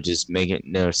everyone was just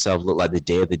making themselves look like the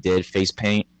Day of the Dead face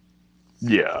paint.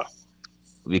 Yeah.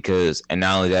 And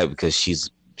not only that, because she's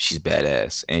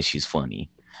badass and she's funny.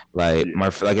 Like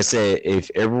I said,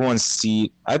 if everyone I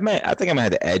think I'm gonna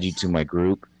have to add you to my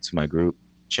group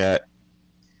chat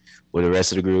with the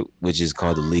rest of the group, which is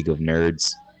called the League of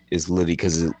Nerds. It's literally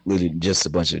just a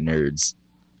bunch of nerds.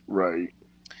 Right.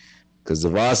 Because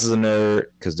DeVos is a nerd.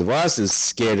 Because DeVos is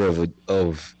scared of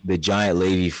the giant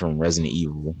lady from Resident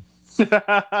Evil. Oh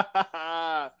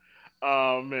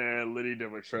man, Lydia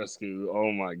Dimitrescu.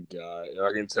 Oh my god.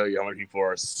 I can tell you how many people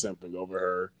are simping over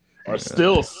her. Are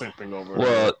still simping over her.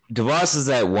 Well, DeVos is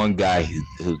that one guy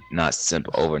who not simp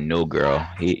over no girl.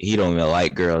 He don't even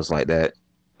like girls like that.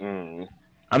 I'm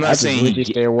not saying he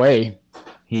just stay away.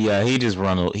 He just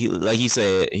like he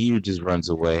said, he just runs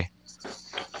away.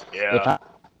 Yeah.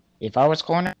 If I was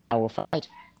cornered, I would fight.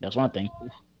 That's one thing.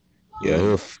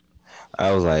 Yeah,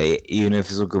 I was like, even if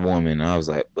it's a good woman, I was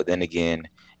like, but then again,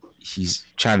 he's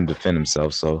trying to defend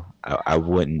himself, so I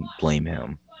wouldn't blame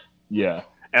him. Yeah,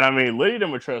 and I mean, Lydia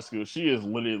Dimitrescu, she is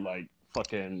literally like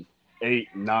fucking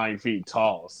 8-9 feet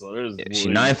tall. So there's she's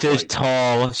 9 feet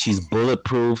tall. She's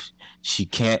bulletproof. She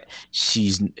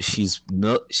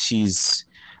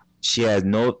has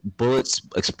no bullets.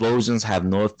 Explosions have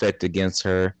no effect against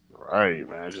her. Right,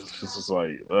 man. Just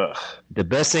like, ugh. The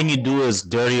best thing you do is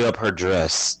dirty up her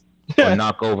dress or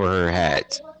knock over her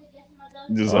hat.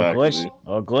 Exactly.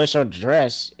 Or glitch her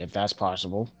dress, if that's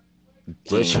possible.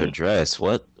 Glitch her dress?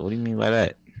 What do you mean by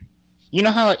that? You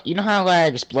know how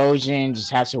like explosions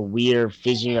just have some weird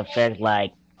physical effect,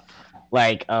 like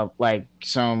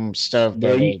some stuff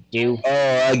that they do.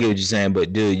 Oh, I get what you're saying,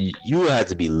 but dude, you would have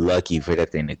to be lucky for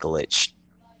that thing to glitch.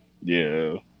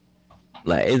 Yeah.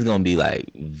 Like it's gonna be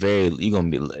like it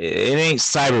ain't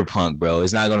Cyberpunk, bro.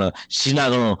 She's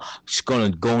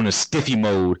gonna go into stiffy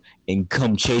mode and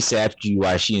come chase after you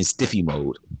while she in stiffy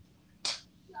mode.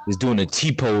 Just doing a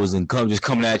T-pose and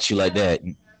coming at you like that.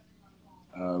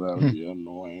 That would be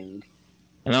annoying.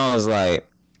 And I was like,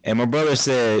 and my brother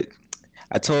said,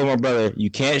 I told my brother,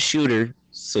 you can't shoot her,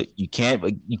 so you can't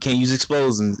use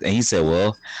explosions. And he said,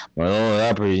 well, my only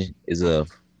option is a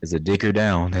dicker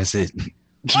down. That's it.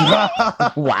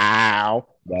 Wow.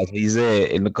 That's what he said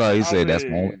in the car. He said, that's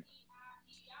my.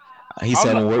 He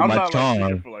said, I'm work my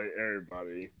charm. For like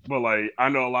everybody, but like I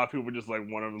know a lot of people just like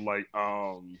want to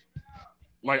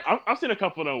like I've seen a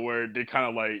couple of them where they kind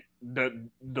of like the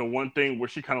one thing where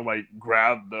she kind of like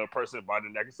grabbed the person by the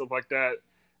neck and stuff like that,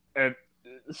 and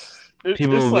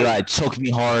people will be like choke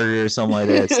me harder or something like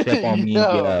that, step on me.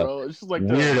 Yeah, bro. It's just like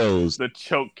weirdos. The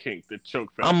choke kink, the choke.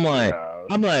 I'm like,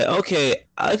 okay,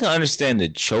 I can understand the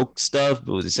choke stuff,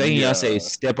 but the second y'all say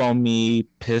step on me,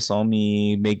 piss on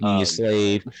me, make me a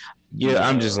slave,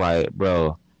 I'm just like,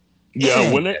 bro.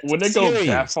 Yeah, when they go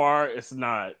that far, it's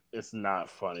not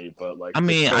funny. But like, I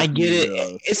mean, I get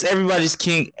it. It's everybody's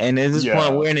kink, and at this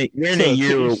point, we're in a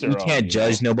year where we can't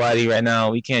judge nobody right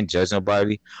now. We can't judge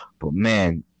nobody, but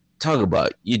man, talk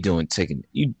about you doing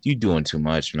too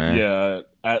much, man. Yeah,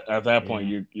 at that point,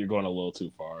 you're going a little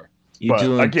too far. You But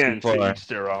doing again, too far. to each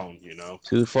their own, you know.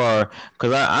 Too far,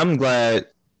 because I'm glad.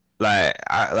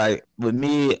 Like with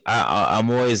me, I'm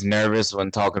always nervous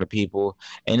when talking to people,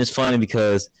 and it's funny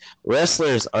because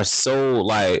wrestlers are so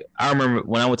like. I remember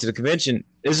when I went to the convention,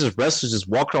 it's just wrestlers just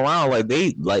walking around like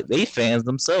they fans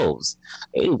themselves.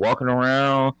 They walking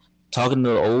around talking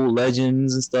to old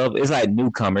legends and stuff. It's like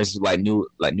newcomers, like new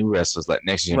wrestlers, like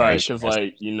next generation.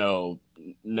 Right, because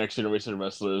next generation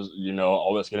wrestlers,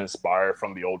 always get inspired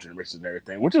from the old generation and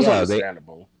everything, which is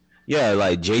understandable. Yeah,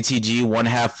 like JTG, one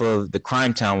half of the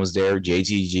Crime Town was there.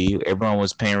 JTG, everyone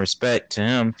was paying respect to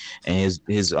him and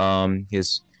his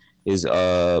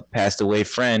passed away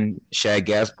friend Shad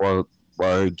Gaspar,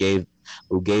 who gave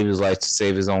his life to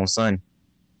save his own son.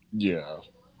 Yeah,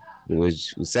 it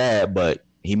was sad, but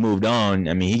he moved on.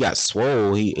 I mean, he got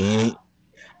swole. He's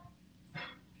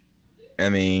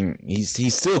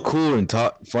still cool and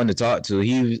fun to talk to.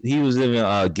 He was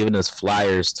even giving us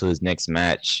flyers to his next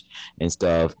match and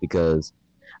stuff, because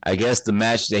I guess the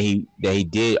match that he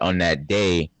did on that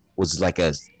day was like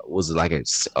a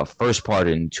first part,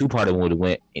 and two part would have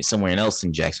went somewhere else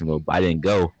in Jacksonville, but I didn't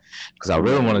go because I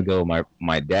really want to go with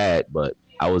my dad, but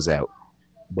I was out.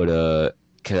 But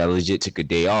because I legit took a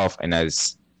day off, and I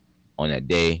was on that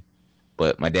day,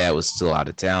 but my dad was still out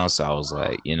of town, so I was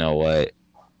like, you know what?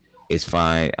 It's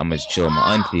fine. I'm gonna chill with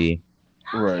my auntie,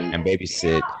 right, and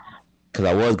babysit, because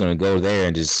I was gonna go there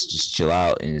and just chill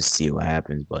out and just see what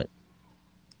happens. But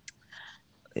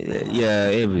yeah,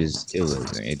 it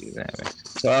didn't happen.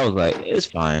 So I was like, it's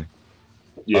fine.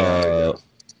 Yeah,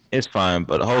 it's fine.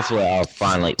 But hopefully, I'll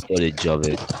find like footage of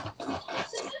it.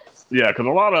 Yeah, because a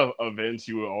lot of events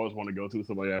you would always want to go to,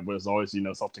 stuff like that, but it's always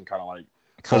something kind of like.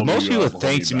 Because most people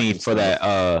thank me for that.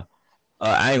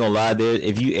 I ain't gonna lie, dude.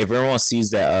 If everyone sees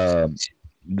that,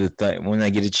 when I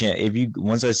get a chance,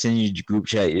 once I send you the group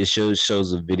chat, it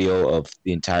shows a video of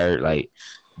the entire like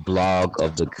blog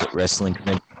of the wrestling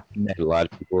convention. A lot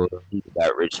of people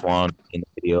got Rich Swann in the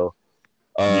video.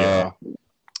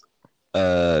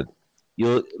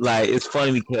 You'll like. It's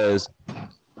funny because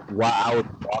while I was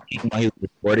walking, while he was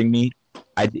recording me,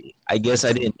 I guess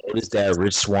I didn't notice that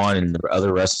Rich Swann and the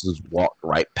other wrestlers walked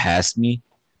right past me,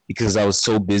 because I was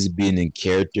so busy being in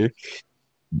character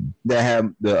that I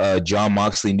had the John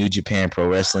Moxley New Japan Pro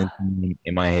Wrestling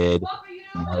in my head,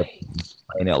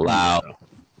 playing it loud,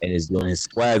 and is doing his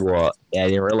swag walk. And I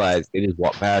didn't realize they just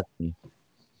walked past me,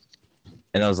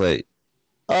 and I was like,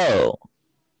 "Oh."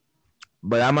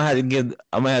 But I'm gonna have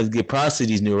to give props to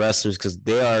these new wrestlers, because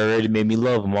they already made me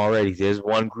love them already. There's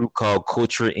one group called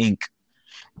Culture Inc.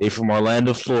 They from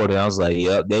Orlando, Florida. And I was like,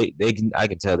 "Yep, I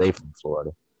can tell they from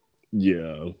Florida."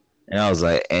 Yeah. And I was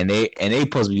like, and they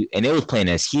supposed to be, and they was playing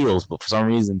as heels, but for some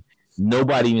reason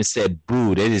nobody even said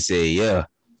boo. They just said yeah.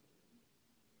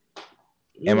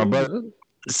 And my brother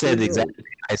said exactly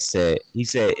what I said. He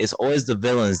said it's always the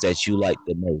villains that you like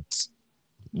the most.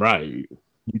 Right.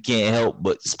 You can't help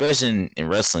but, especially in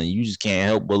wrestling, you just can't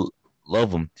help but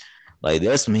love them. Like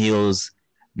there's some heels,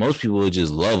 most people would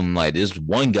just love them. Like this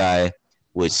one guy,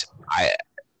 which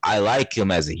I like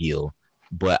him as a heel,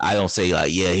 but I don't say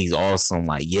like, yeah, he's awesome.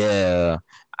 Like, yeah,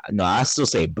 no, I still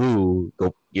say boo,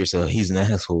 go yourself. He's an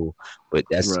asshole, but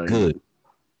that's good.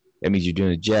 That means you're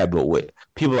doing a job. But with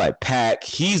people like Pac,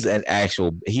 he's an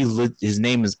actual. His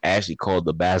name is actually called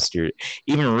the Bastard.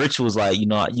 Even Rich was like, you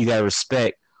gotta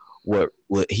respect what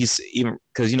he's, even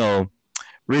because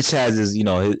Rich has his,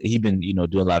 he been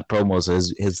doing a lot of promos. So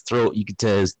his throat, you could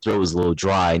tell his throat is a little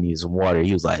dry and needs some water.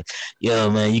 He was like, yo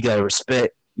man, you gotta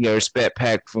respect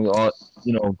Pac from all,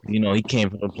 he came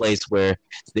from a place where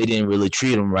they didn't really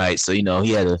treat him right. So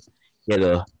he had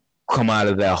to come out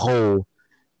of that hole,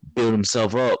 build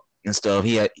himself up and stuff.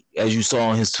 He had, as you saw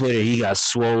on his Twitter, he got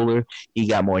swoller, he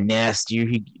got more nastier.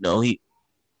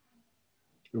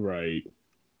 Right.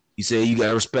 He said you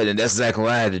gotta respect it. That's exactly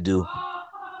what I had to do.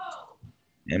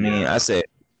 I mean, I said,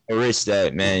 Rich,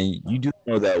 that man, you do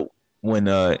know that when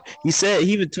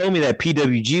he even told me that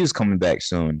PWG was coming back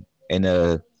soon, and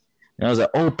I was like,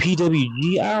 oh,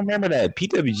 PWG, I remember that.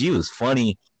 PWG was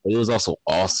funny, but it was also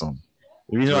awesome.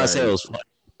 The reason why I said it was funny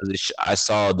because I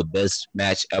saw the best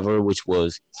match ever, which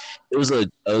was it was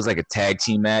like a tag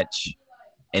team match,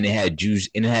 and it had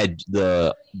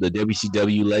the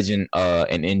WCW legend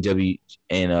and NW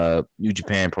and New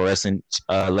Japan Pro Wrestling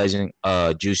legend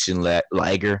Jushin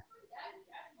Liger.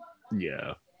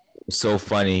 Yeah, it was so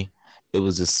funny. It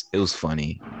was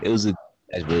funny. It was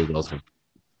really awesome.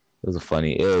 It was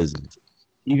funny.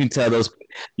 You can tell those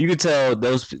you could tell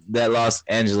that Los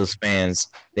Angeles fans,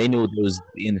 they knew what it was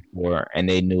in for, and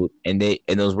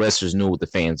those wrestlers knew what the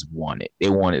fans wanted. They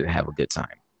wanted to have a good time.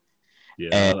 Yeah,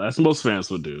 and that's what most fans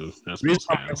would do. That's most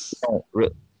fans.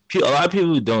 A lot of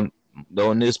people don't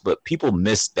know this, but people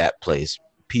miss that place,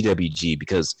 PWG,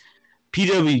 because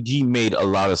PWG made a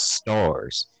lot of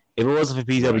stars. If it wasn't for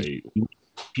PWG,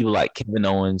 people like Kevin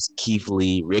Owens, Keith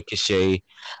Lee, Ricochet,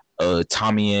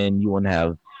 Tommy End, you wouldn't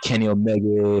have Kenny Omega,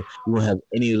 you wouldn't have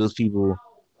any of those people,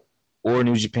 or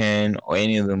New Japan, or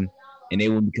any of them, and they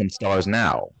wouldn't become stars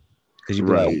now. Because you'd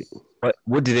be like,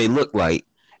 what do they look like?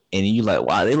 And you're like,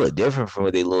 wow, they look different from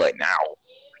what they look like now.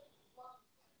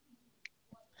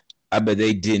 I bet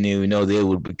they didn't even know they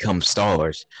would become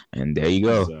stars. And there you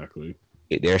go. Exactly.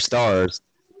 They're stars.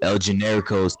 El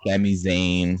Generico, Sami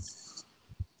Zayn,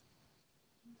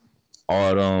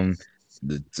 all them.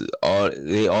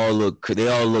 They all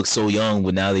look so young,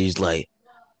 but now they're just like,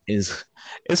 it's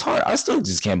hard. I still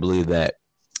just can't believe that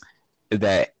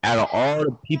out of all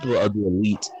the people of the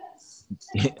elite,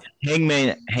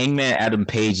 Hangman Adam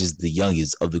Page is the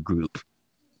youngest of the group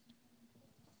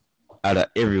out of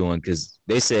everyone, because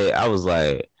they said, I was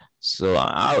like, so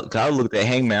I looked at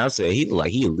Hangman, I said he at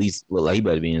least looked like he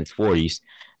better be in his 40s.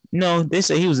 No, they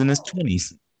said he was in his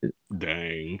 20s.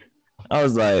 Dang. I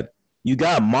was like, you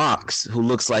got Mox, who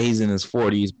looks like he's in his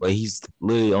 40s, but he's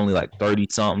literally only like 30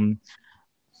 something.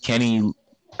 Kenny,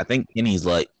 I think Kenny's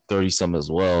like 30 something as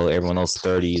well. Everyone else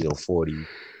 30s or 40. I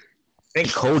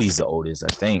think Cody's the oldest,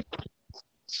 I think.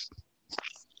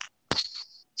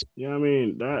 Yeah, I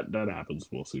mean that happens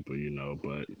mostly, but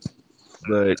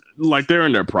but like they're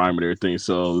in their prime and everything,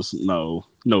 so it's no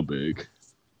big.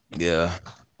 Yeah.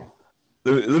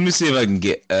 Let me see if I can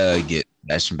get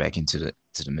Bastion back into the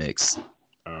mix.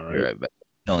 All right. Back.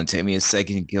 Only take me a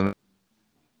second to come.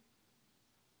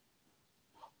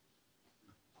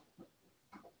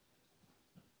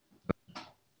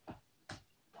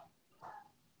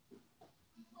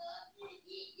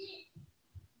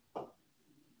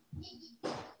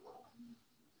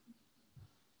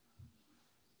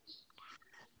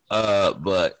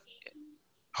 But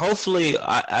hopefully,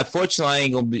 fortunately I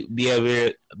ain't gonna be able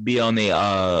to be on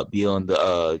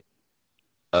the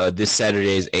this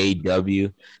Saturday's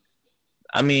AEW.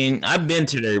 I mean, I've been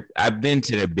to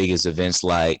their biggest events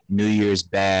like New Year's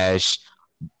Bash,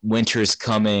 Winter is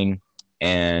Coming,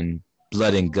 and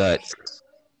Blood and Guts.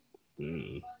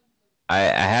 I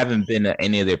haven't been to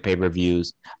any of their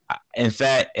pay-per-views. In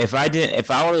fact, if I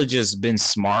would have just been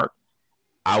smart,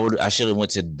 I should have went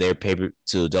to their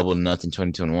to Double or Nothing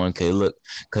 2021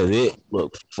 because it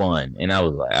looked fun, and I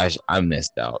was like, I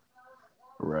missed out.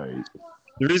 Right.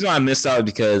 The reason why I missed out is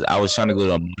because I was trying to go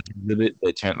to a exhibit,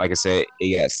 but like I said,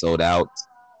 it got sold out,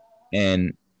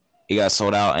 and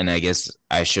I guess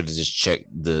I should have just checked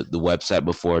the website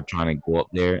before trying to go up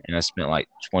there, and I spent like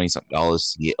 $20-something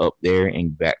to get up there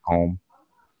and back home.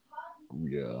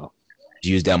 Yeah.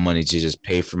 Use that money to just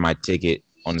pay for my ticket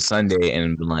on a Sunday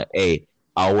and be like, hey,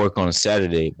 I'll work on a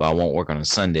Saturday, but I won't work on a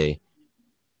Sunday.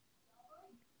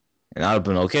 And I'd have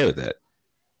been okay with that.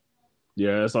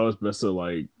 Yeah, it's always best to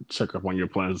like check up on your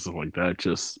plans and stuff like that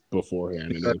just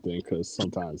beforehand and everything, because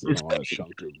sometimes all that come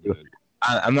through good.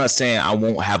 I'm not saying I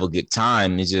won't have a good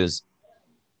time. It's just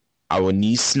I would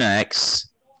need snacks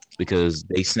because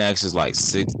they snacks is like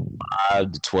 $6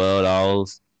 to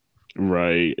 $12.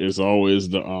 Right. It's always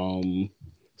the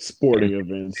sporting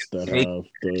events that have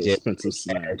the expensive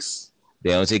snacks. They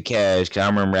don't take cash. Cause I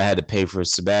remember I had to pay for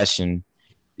Sebastian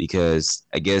because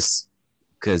I guess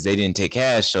because they didn't take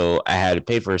cash, so I had to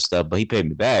pay for his stuff, but he paid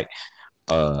me back.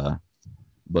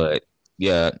 But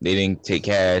yeah, they didn't take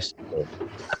cash. So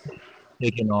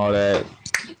taking all that,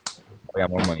 I got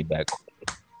my money back.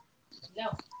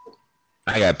 No.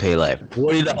 I got paid like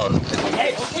 $40.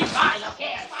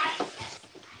 Okay, fine.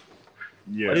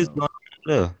 Yeah. What is going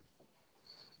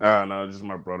on? No, just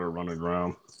my brother running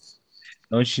around.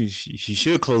 No, she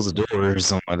should close the door or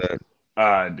something like that.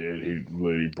 I did. He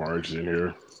literally barged in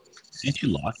here. Didn't you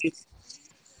lock it?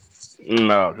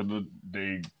 No, because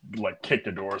they like kicked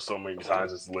the door so many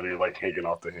times. It's literally like hanging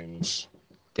off the hinge.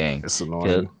 Dang, it's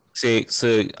annoying. See,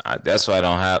 so that's why I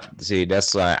don't have. See,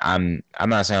 that's why I'm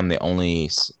not saying I'm the only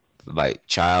like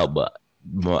child, but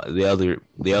the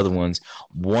other ones.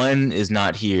 One is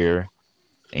not here,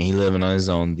 and he living on his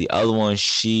own. The other one,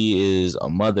 she is a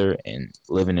mother and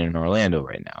living in Orlando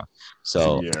right now.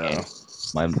 So yeah,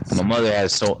 my mother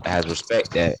has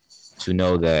respect that to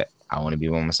know that I want to be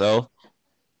by myself,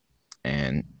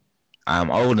 and I'm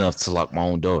old enough to lock my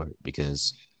own door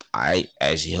because I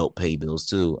actually help pay bills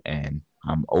too, and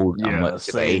I'm old. Yeah, I'm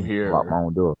same here. To lock my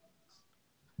own door.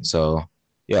 So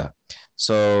yeah,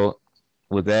 so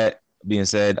with that being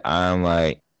said,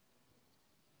 I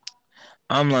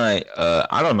don't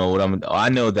know what I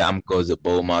know that I'm going to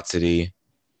Beaumont City.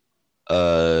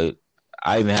 I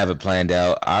even have it planned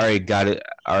out. I already got it.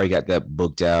 I already got that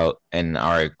booked out, and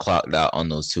I already clocked out on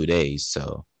those 2 days.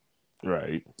 So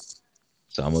Right.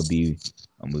 I'm gonna be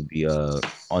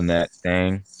on that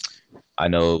thing. I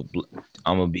know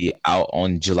I'm gonna be out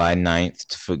on July 9th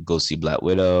to go see Black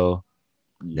Widow.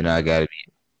 Then I gotta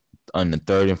be on the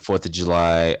 3rd and 4th of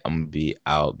July. I'm gonna be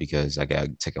out because I gotta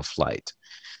take a flight.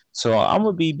 So I'm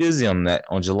gonna be busy on that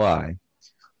on July.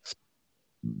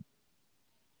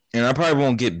 And I probably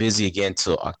won't get busy again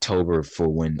till October for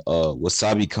when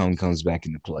WasabiCon comes back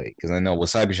into play. Because I know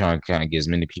WasabiCon kind of get as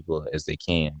many people as they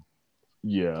can.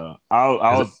 Yeah.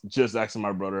 I was just asking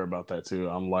my brother about that too.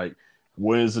 I'm like,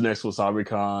 when's the next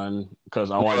WasabiCon? Because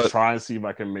I want to try and see if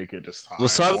I can make it this time. I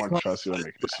want to try to see if I can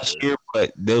make it this year.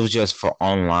 But that was just for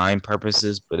online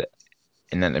purposes, and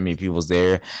not that many people's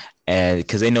there. And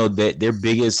because they know that their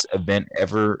biggest event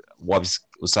ever,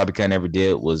 WasabiCon ever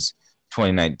did, was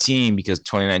 2019, because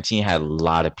 2019 had a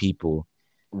lot of people.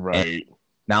 Right. And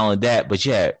not only that, but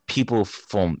yeah, people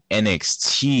from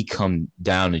NXT come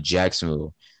down to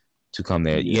Jacksonville to come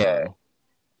there. Yeah.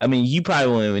 I mean, you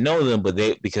probably won't even know them, but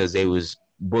because they was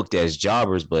booked as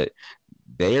jobbers, but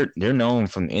they're known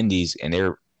from the indies, and they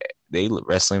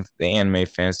wrestling, they anime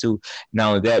fans too. Not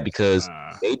only that, because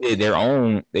they did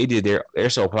they're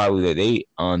so popular that they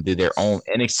did their own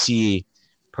NXT,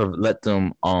 let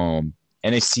them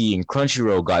NXT and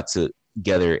Crunchyroll got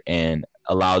together and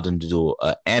allowed them to do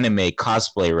an anime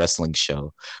cosplay wrestling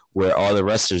show where all the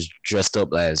wrestlers dressed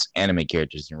up as anime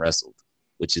characters and wrestled,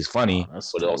 which is funny,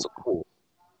 but also cool.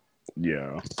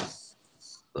 Yeah.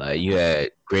 Like you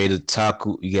had Great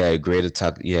Otaku, you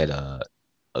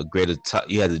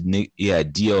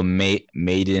had Dio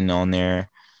Maiden on there,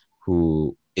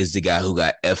 who is the guy who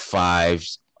got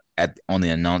F5 on the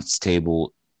announce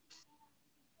table.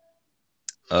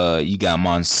 You got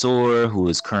Mansoor, who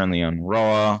is currently on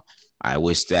Raw. I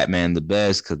wish that man the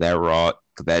best, because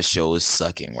that show is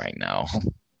sucking right now.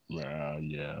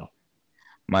 Yeah.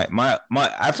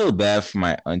 I feel bad for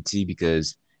my auntie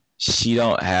because she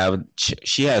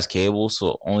has cable,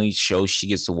 so only show she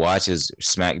gets to watch is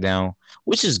SmackDown,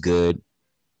 which is good.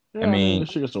 Yeah, I mean,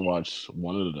 she gets to watch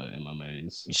one of the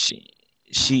MMAs.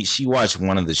 She watched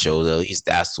one of the shows. At least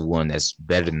that's the one that's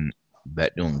doing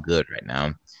good right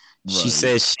now. Right. She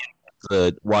says she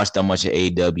could watch that much of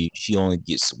AEW. She only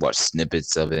gets to watch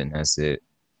snippets of it, and that's it.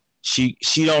 She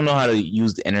don't know how to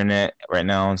use the internet right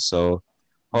now, so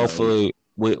hopefully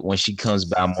when she comes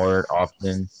back more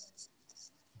often.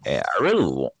 Yeah,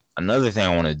 another thing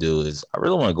I want to do is I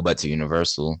really want to go back to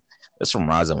Universal. That's from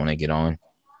Roz I want to get on.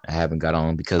 I haven't got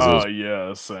on because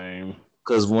same.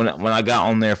 Because when I got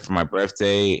on there for my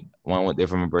birthday, when I went there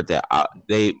for my birthday,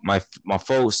 my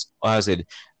folks, I said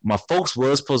my folks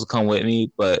were supposed to come with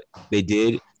me, but they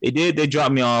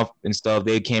dropped me off and stuff.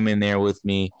 They came in there with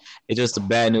me. It just, the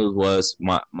bad news was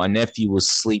my nephew was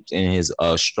asleep in his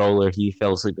stroller. He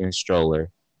fell asleep in his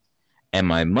stroller, and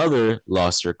my mother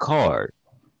lost her card.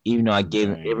 Even though I gave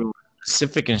them every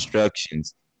specific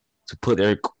instructions to put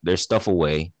their stuff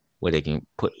away where they can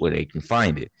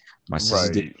find it. My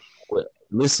sister did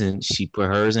listen. She put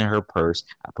hers in her purse.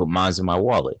 I put mine in my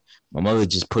wallet. My mother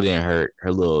just put in her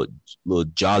little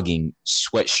jogging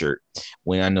sweatshirt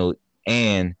when you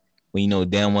know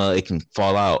damn well it can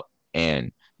fall out.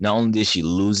 And not only did she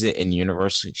lose it in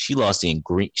Universal, she lost it in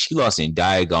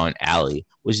Diagon Alley,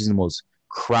 which is the most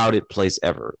crowded place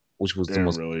ever. Which was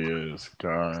really is.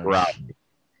 God. Crowded.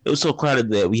 It was so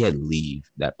crowded that we had to leave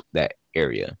that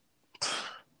area.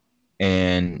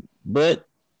 But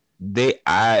when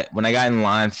I got in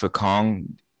line for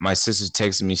Kong, my sister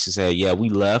texted me. She said, "Yeah,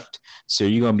 we left. So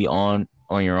you're gonna be on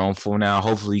your own for now.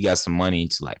 Hopefully, you got some money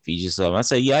to like feed yourself." I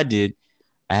said, "Yeah, I did.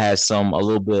 I had a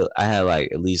little bit. I had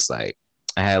like at least like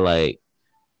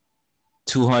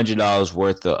 $200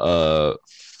 worth of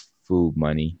food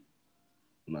money."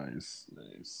 Nice.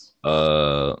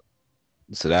 So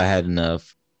that I had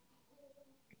enough,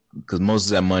 because most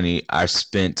of that money I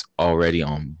spent already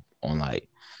on like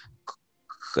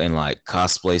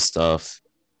cosplay stuff.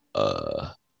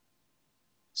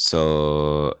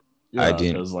 So yeah, I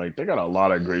didn't. Because like they got a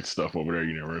lot of great stuff over there at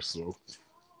Universal.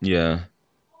 Yeah.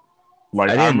 Like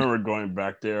I remember going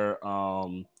back there.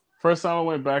 First time I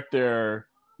went back there,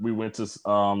 we went to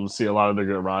see a lot of the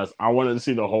good rides. I wanted to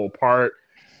see the whole park.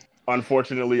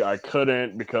 Unfortunately, I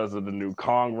couldn't because of the new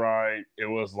Kong ride. It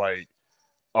was like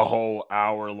a whole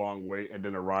hour long wait, and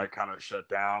then the ride kind of shut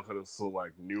down because it's so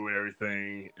like new and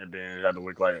everything, and then you had to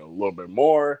wait like a little bit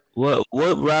more. What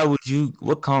ride would you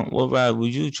what ride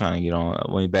would you trying to get on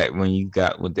when you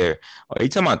got with there? Are you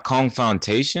talking about Kong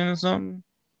Foundation or something?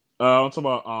 I'm talking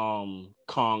about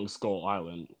Kong Skull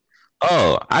Island.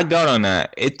 Oh, I got on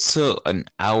that. It took an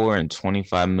hour and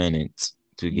 25 minutes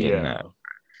to get in that.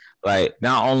 Like,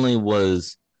 not only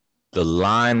was the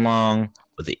line long,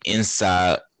 but the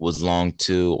inside was long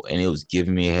too, and it was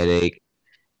giving me a headache.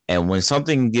 And when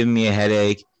something giving me a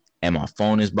headache and my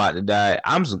phone is about to die,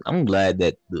 I'm glad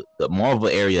that the Marvel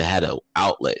area had an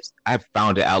outlet. I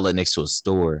found an outlet next to a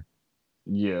store.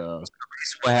 Yeah. So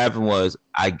what happened was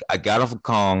I got off of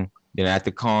Kong. Then after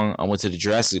Kong, I went to the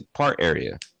Jurassic Park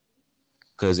area.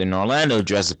 Because in Orlando,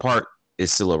 Jurassic Park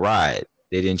is still a ride.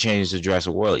 They didn't change the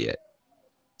Jurassic World yet.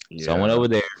 Yeah. So I went over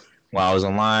there. While I was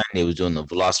online, they was doing the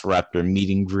Velociraptor meet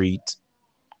and greet.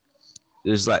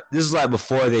 This is like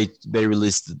before they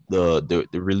released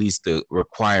the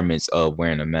requirements of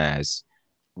wearing a mask.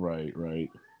 Right.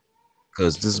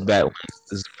 Because this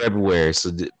is February,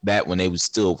 so back when they was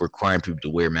still requiring people to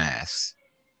wear masks.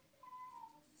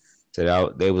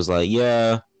 So they was like,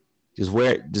 yeah.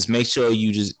 Just make sure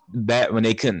you just back when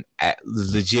they couldn't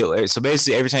legit. So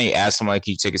basically, every time you ask somebody,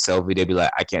 can you take a selfie? They'd be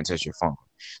like, I can't touch your phone.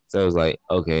 So I was like,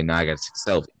 okay, now I got to take a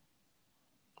selfie.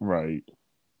 Right.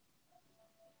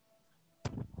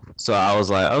 So I was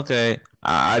like, okay,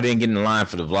 I didn't get in line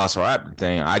for the Velociraptor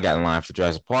thing. I got in line for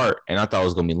Jurassic Park, and I thought it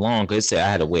was gonna be long because it said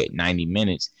I had to wait 90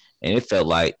 minutes, and it felt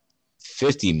like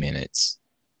 50 minutes.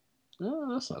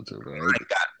 Oh, that's not too bad.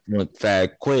 I went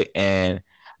fast quick, and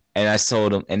I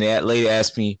told him, and that lady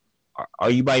asked me, "Are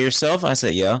you by yourself?" I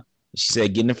said, "Yeah." She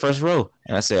said, "Get in the first row,"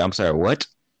 and I said, "I'm sorry, what?"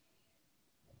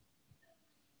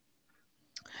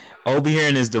 I'll be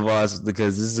hearing this, device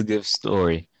because this is a good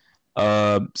story.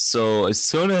 So as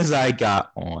soon as I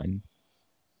got on,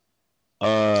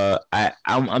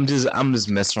 I'm just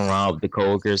messing around with the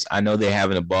coworkers. I know they're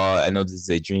having a ball. I know this is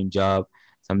a dream job.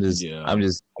 So I'm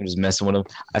just messing with them.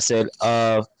 I said,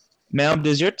 ma'am,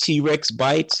 does your T-Rex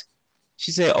bite?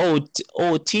 She said,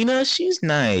 oh, Tina, she's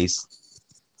nice.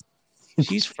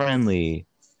 She's friendly.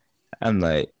 I'm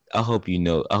like, I hope she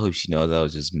knows I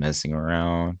was just messing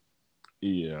around.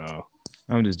 Yeah.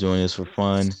 I'm just doing this for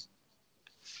fun.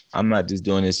 I'm not just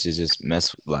doing this to just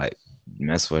mess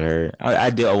with her. I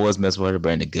was messing with her,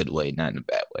 but in a good way, not in a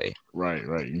bad way. Right.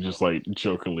 You just like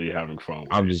jokingly having fun.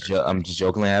 I'm just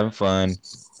jokingly having fun.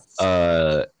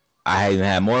 I hadn't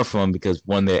had more fun because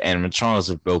one of their animatronics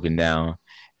was broken down,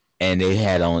 and they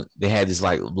had this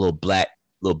like little black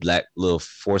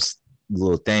force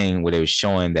little thing where they were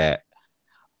showing that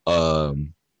they're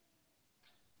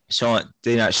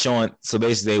not showing. So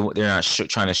basically, they're not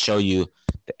trying to show you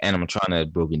the animatronic that's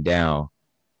broken down.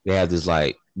 They have this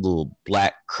like little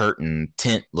black curtain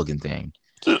tent looking thing,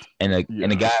 and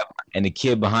the guy and the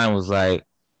kid behind was like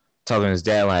talking to his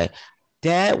dad like,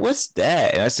 "Dad, what's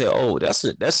that?" And I said, "Oh, that's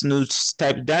a new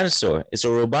type of dinosaur. It's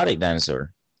a robotic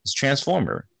dinosaur. It's a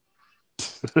transformer."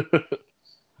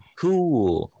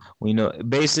 Cool.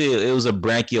 Basically, it was a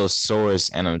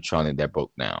Brachiosaurus animatronic that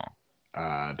broke down.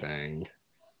 Ah, dang.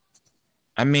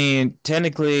 I mean,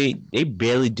 technically, they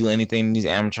barely do anything in these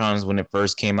animatronics when it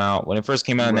first came out. When it first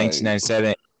came out in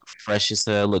 1997, fresh as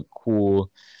hell, looked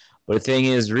cool. But the thing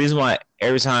is, the reason why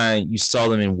every time you saw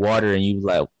them in water and you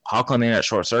like, how come they're not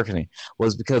short-circuiting,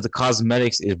 was because the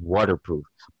cosmetics is waterproof.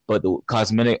 But the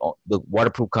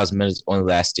waterproof cosmetics only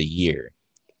last a year.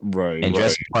 Right. And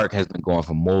Jurassic Park has been going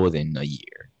for more than a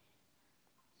year.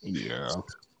 Yeah.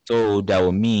 So that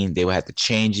would mean they would have to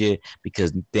change it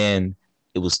because then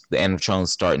it was the animatronics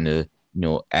starting to,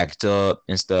 act up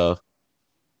and stuff.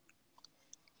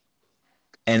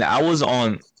 And I wasn't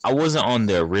on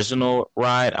the original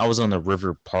ride. I was on the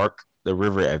River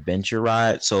Adventure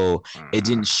ride. So it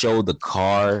didn't show the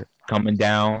car coming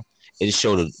down. It just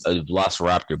showed a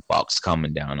Velociraptor box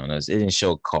coming down on us. It didn't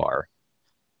show a car.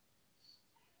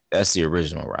 That's the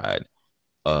original ride.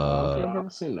 I've never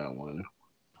seen that one.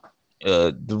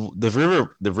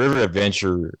 The River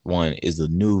Adventure one is the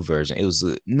new version. It was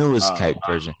the newest type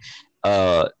version.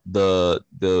 The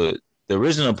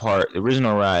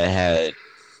original ride had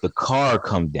the car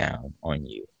come down on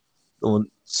you.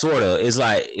 Sort of. It's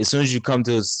like as soon as you come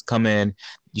in,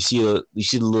 you see the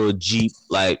little Jeep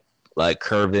like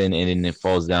curving, and then it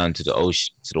falls down to the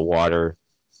ocean, to the water.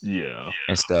 Yeah.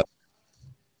 And stuff.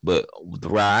 But the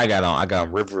ride I got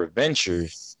on River Adventure,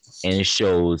 and it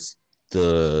shows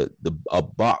a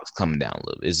box coming down a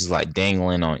little bit. It's just like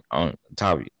dangling on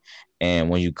top of you. And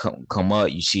when you come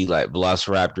up, you see like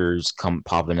Velociraptors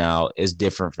popping out. It's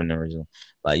different from the original.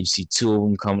 Like you see two of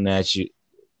them coming at you,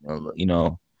 you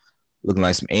know, looking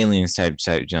like some aliens type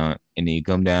junk, and then you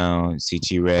come down, see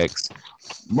T-Rex.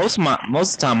 Most of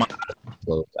the time, my eyes were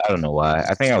closed. I don't know why.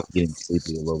 I think I was getting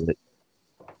sleepy a little bit,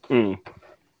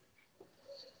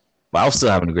 but I was still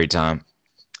having a great time.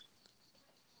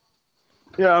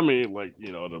 Yeah, I mean, like,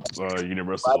 you know, the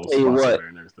Universal I'll tell you what,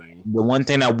 and everything. the one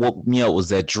thing that woke me up was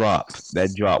that drop.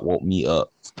 That drop woke me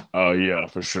up. Oh yeah,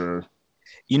 for sure.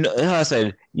 You know how I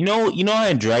said, you know how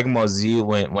in Dragon Ball Z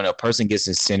when a person gets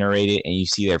incinerated and you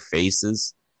see their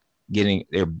faces getting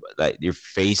their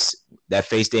face, that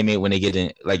face they made when they get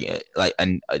in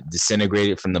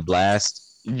disintegrated from the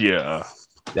blast. Yeah,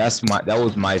 that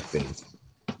was my face.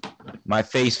 My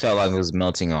face felt like it was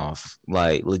melting off,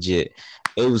 like legit.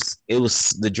 It was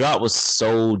the drop was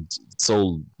so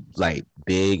like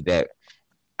big that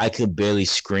I could barely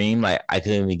scream. Like I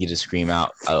couldn't even get a scream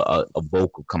out, a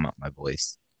vocal come out my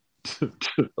voice.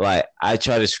 Like I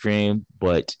tried to scream,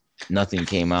 but nothing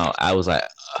came out. I was like,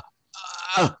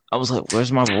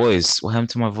 where's my voice? What happened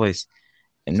to my voice?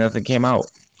 And nothing came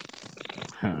out.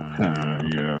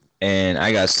 Yeah. And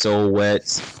I got so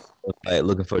wet, like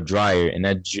looking for a dryer, and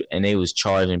they was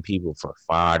charging people for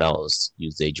 $5 to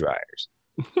use their dryers.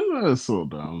 That's so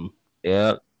dumb.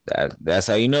 Yeah, that's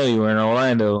how you know you were in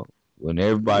Orlando when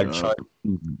everybody tried.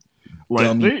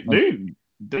 Like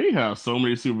they have so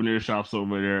many souvenir shops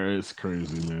over there. It's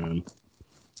crazy, man.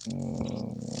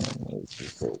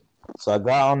 So I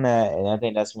got on that, and I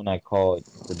think that's when I called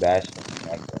Sebastian.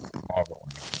 Marvel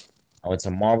Land. I went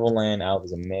to Marvel Land. I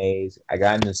was amazed. I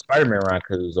got into Spider-Man ride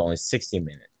because it was only 60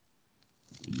 minutes.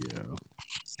 Yeah,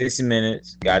 60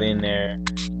 minutes. Got in there.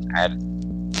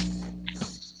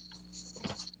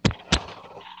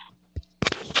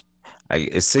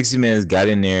 It's 60 minutes. Got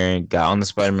in there. Got on the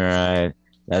Spider-Man ride.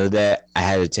 After that, I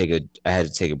had to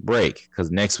take a break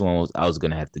because next one I was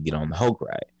gonna have to get on the Hulk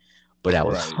ride, but I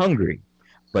was hungry.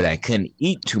 But I couldn't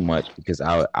eat too much because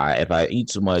if I eat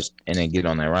too much and then get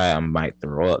on that ride, I might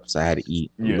throw up. So I had to eat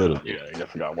a little bit. Yeah, you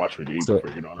definitely got to watch what you eat before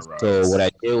you get on the ride. So what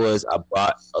I did was I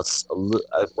bought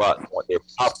their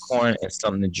popcorn and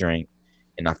something to drink,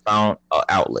 and I found an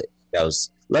outlet that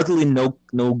was luckily no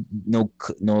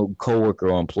coworker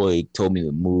or employee told me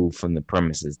to move from the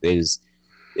premises. They just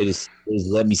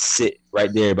let me sit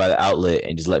right there by the outlet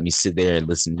and just let me sit there and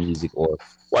listen to music or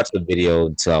watch the video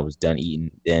until I was done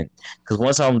eating. Then, because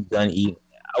once I was done eating,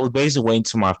 I was basically waiting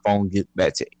till my phone get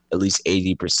back to at least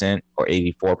 80% or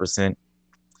 84%.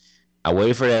 I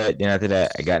waited for that. Then after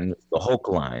that, I got in the Hulk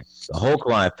line. The Hulk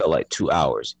line felt like 2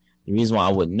 hours. The reason why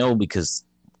I wouldn't know because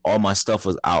all my stuff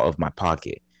was out of my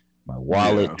pocket. My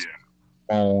wallet,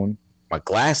 phone, my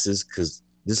glasses, because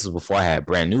this is before I had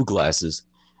brand new glasses.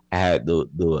 I had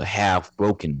the half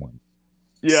broken one.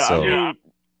 Yeah, so, I mean,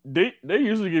 they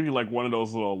usually give you like one of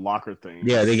those little locker things.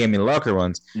 Yeah, they gave me locker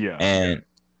ones. Yeah, and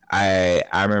I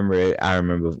remember it. I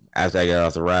remember after I got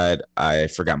off the ride, I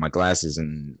forgot my glasses,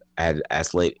 and I had to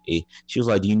ask lady. She was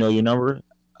like, "Do you know your number?"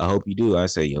 I hope you do. I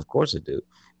said, "Yeah, of course I do.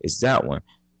 It's that one."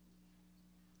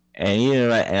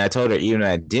 And I told her even if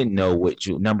I didn't know which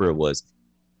number it was,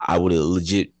 I would have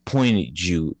legit pointed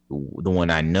you the one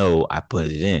I know. I put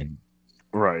it in.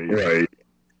 Right.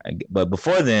 But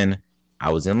before then,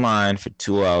 I was in line for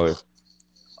 2 hours.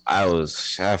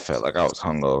 I felt like I was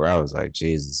hungover. I was like,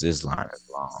 Jesus, this line is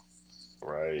long.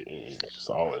 Right. It's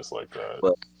always like that.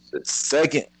 But the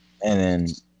second, and then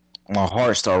my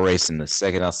heart started racing the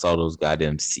second I saw those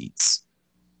goddamn seats.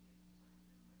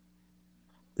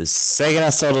 The second I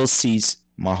saw those seats,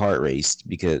 my heart raced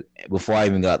because before I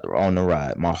even got on the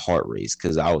ride, my heart raced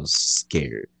because I was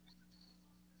scared.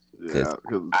 Yeah,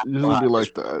 because it usually be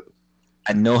like that.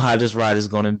 I know how this ride is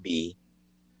gonna be.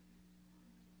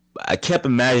 I kept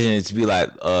imagining it to be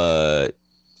like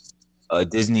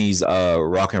Disney's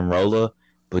Rock and Roller,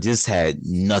 but this had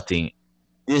nothing.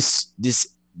 This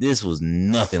was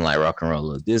nothing like Rock and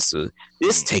Roller. This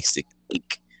takes the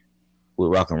cake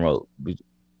with Rock and Roll.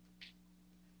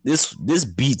 This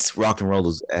beats Rock and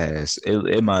Roller's ass.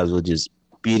 It might as well just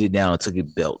beat it down and took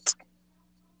it belt.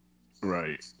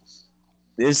 Right.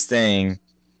 This thing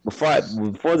before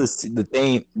the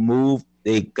thing moved,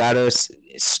 they got us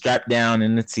strapped down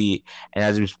in the seat,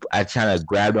 and I kind of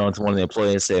grabbed onto one of the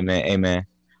employees and said, "Man, hey man,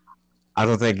 I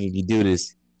don't think you can do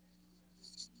this.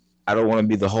 I don't want to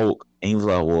be the Hulk." And he was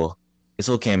like, "Well, it's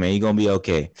okay, man. You're gonna be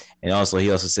okay." And also,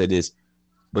 he also said this,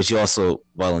 but you also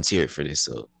volunteered for this,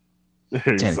 so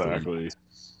exactly.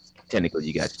 Technically,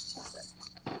 you got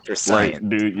for science, like,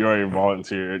 dude. You already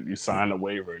volunteered. You signed a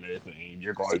waiver and everything.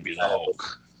 You're going to be the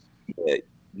Hulk. Yeah,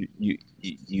 you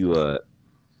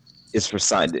it's for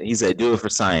science. He said, "Do it for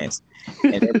science."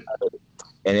 And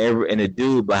the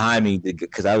dude behind me,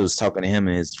 because I was talking to him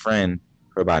and his friend,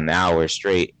 for about an hour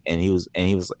straight, and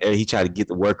he tried to get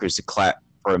the workers to clap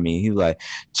for me. He was like,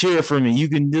 "Cheer for me, you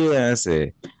can do it." And I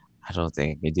said, "I don't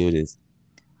think I can do this."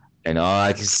 And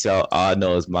all I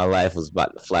know is my life was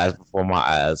about to flash before my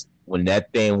eyes. When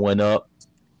that thing went up,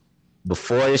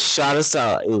 before it shot us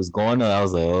out, it was going up. I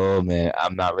was like, "Oh man,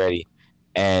 I'm not ready."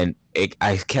 And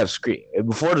I kept screaming.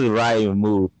 Before the ride even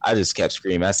moved, I just kept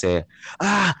screaming. I said,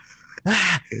 "Ah,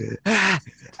 ah, ah,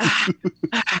 ah,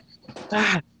 ah,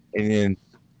 ah." And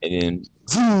then,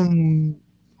 boom.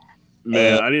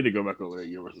 Man, And I need to go back over to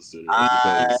Universal Studios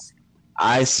because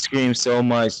I screamed so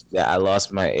much that I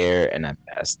lost my air and I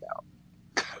passed out.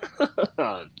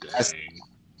 oh, dang.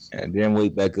 And didn't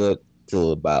wake back up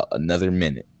till about another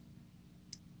minute.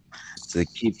 So I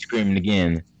keep screaming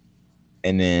again.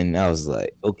 And then I was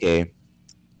like, okay,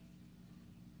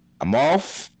 I'm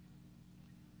off.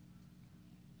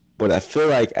 But I feel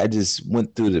like I just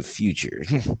went through the future.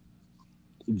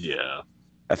 Yeah.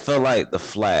 I felt like the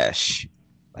Flash.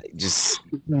 Like just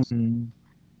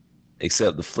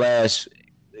except the Flash,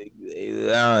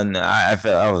 I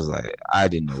felt I was like I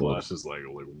didn't know. Flash is like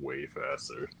way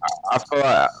faster. I feel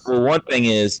like one thing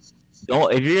is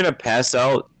if you're gonna pass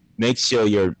out, make sure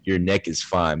your neck is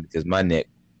fine because my neck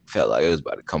felt like it was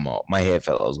about to come off. My head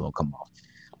felt like it was gonna come off.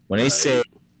 When they say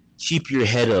keep your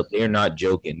head up, they're not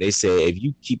joking. They say if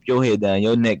you keep your head down,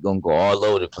 your neck gonna go all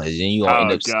over the place, and you gonna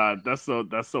end up. God, that's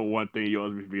the one thing you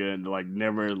always be forgetting. Like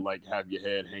never like have your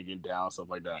head hanging down, stuff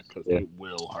like that, because it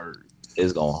will hurt.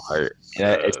 It's gonna hurt.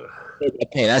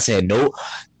 And I said nope.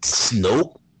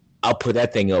 I'll put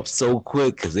that thing up so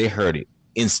quick because they heard it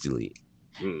instantly.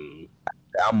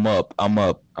 I'm up. I'm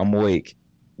awake.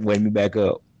 Wake me back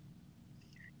up.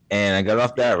 And I got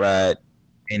off that ride,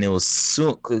 and it was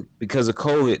soon because of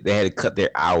COVID. They had to cut their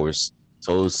hours,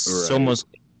 so it was so much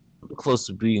close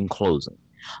to being closing.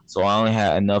 So I only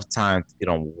had enough time to get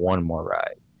on one more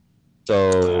ride.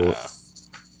 So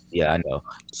yeah, I know.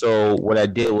 So what I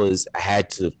did was I had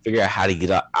to figure out how to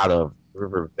get out of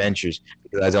River Adventures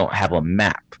because I don't have a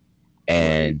map,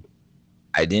 and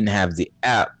I didn't have the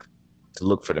app to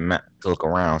look for the map to look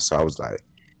around. So I was like,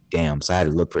 damn. So I had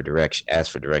to look for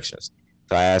ask for directions.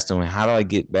 So I asked him, how do I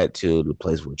get back to the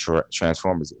place where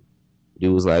Transformers is? The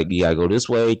dude was like, you gotta go this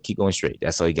way, keep going straight.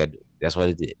 That's all you gotta do. That's what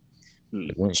I did. I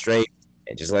went straight,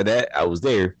 and just like that, I was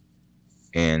there.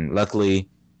 And luckily,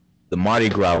 the Mardi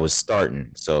Gras was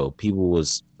starting, so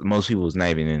most people was not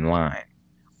even in line.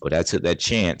 But I took that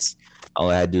chance. All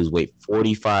I had to do was wait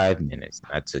 45 minutes.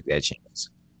 I took that chance.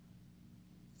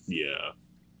 Yeah.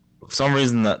 For some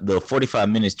reason, the 45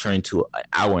 minutes turned to an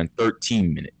hour and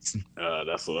 13 minutes.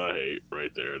 That's what I hate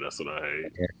right there. That's what I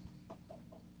hate.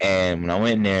 And when I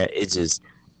went in there, it just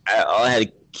all I had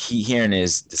to keep hearing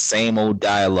is the same old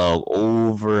dialogue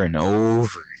over and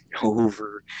over and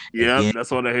over. Yeah, again. that's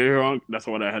what I hear on. That's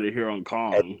what I had to hear on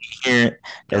Kong.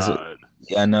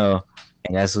 I know,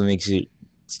 and that's what makes it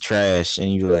trash.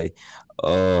 And you're like,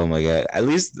 oh my god. At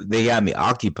least they got me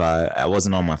occupied. I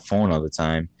wasn't on my phone all the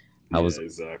time.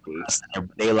 Exactly.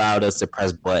 They allowed us to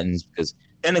press buttons because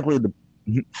technically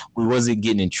we wasn't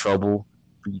getting in trouble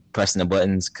pressing the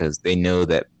buttons because they know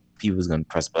that people was gonna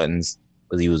press buttons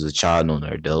whether he was a child or an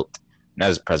adult, not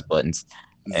just press buttons.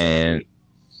 And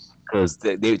because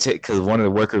because one of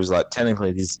the workers was like,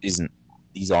 technically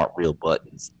these aren't real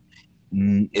buttons.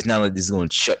 It's not like this is going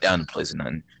to shut down the place or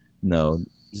nothing. No,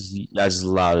 y'all just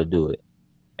allowed to do it.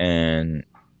 And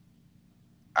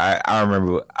I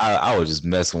remember I was just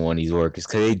messing with one of these workers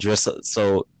because they dress up.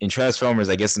 So in Transformers,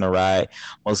 I guess in a ride,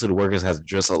 most of the workers have to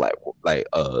dress up like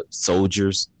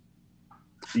soldiers.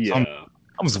 Yeah. So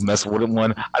I'm just messing with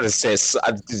one. I did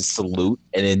salute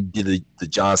and then did the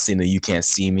John Cena "You Can't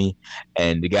See Me,"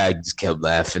 and the guy just kept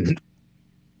laughing.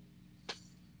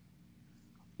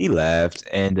 He laughed,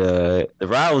 and the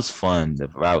ride was fun. The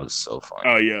ride was so fun.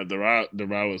 Oh yeah, the ride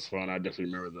was fun. I definitely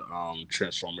remember the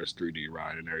Transformers 3D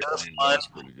ride and everything. That was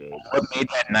pretty good. What made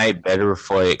that night better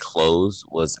before it closed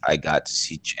was I got to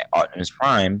see Optimus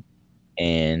Prime,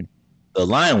 and the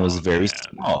line was very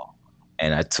small,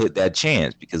 and I took that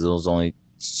chance because it was only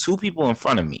 2 people in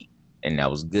front of me, and that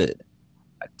was good.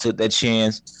 I took that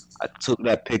chance. I took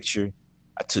that picture.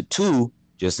 I took 2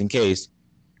 just in case,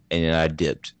 and then I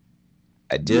dipped.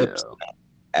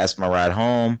 Asked my ride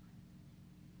home.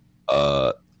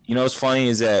 What's funny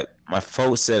is that my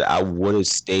folks said I would have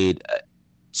stayed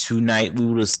 2 nights. We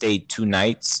would have stayed 2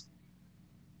 nights.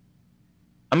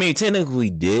 I mean, technically we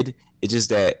did. It's just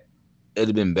that it'd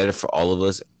have been better for all of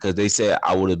us because they said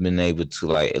I would have been able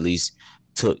to at least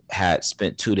had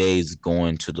spent 2 days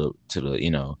going to the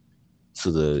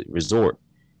resort,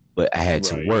 but I had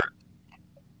to work,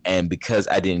 and because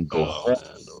I didn't go home.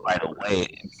 right away.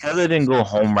 And because I didn't go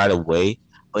home right away,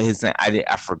 but his thing,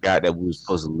 I forgot that we were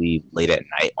supposed to leave late at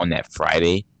night on that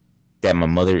Friday. That my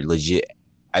mother legit,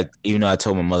 even though I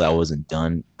told my mother I wasn't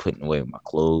done putting away my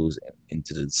clothes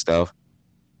into the stuff,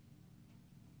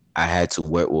 I had to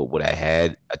wear what I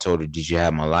had. I told her, "Did you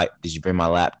have my light? Did you bring my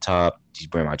laptop? Did you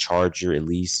bring my charger at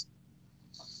least?"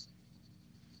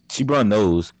 She brought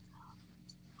those,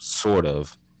 sort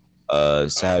of. So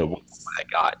I had what I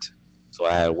got. So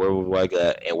I had what I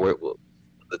got and where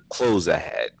the clothes I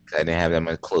had. 'Cause I didn't have that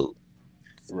much clothes.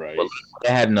 Right. But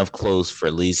I had enough clothes for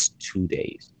at least 2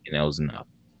 days, and that was enough.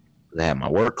 I had my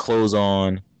work clothes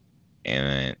on,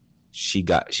 and she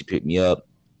picked me up.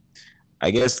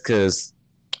 I guess because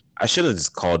I should have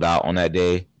just called out on that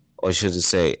day, or should have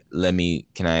say,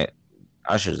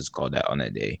 I should have just called out on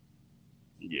that day.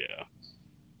 Yeah.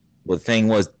 But the thing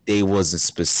was, they wasn't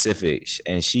specific,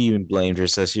 and she even blamed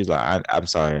herself. She was like, I'm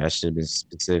sorry, I should have been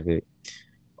specific.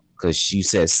 Because she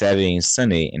said Saturday and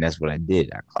Sunday, and that's what I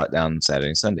did. I clocked down on Saturday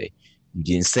and Sunday. You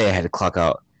didn't say I had to clock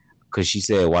out, because she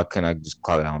said, why couldn't I just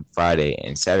clock out on Friday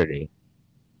and Saturday,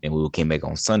 and we came back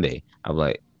on Sunday? I was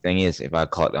like, thing is, if I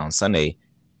clocked out on Sunday,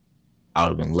 I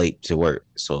would have been late to work.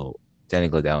 So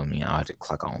technically, that would mean I had to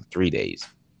clock out on 3 days.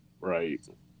 Right.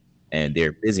 And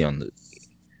they're busy on the,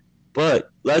 but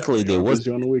luckily they was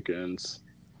busy on the weekends.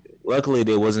 Luckily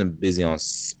they wasn't busy on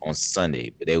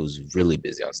Sunday, but they was really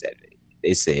busy on Saturday.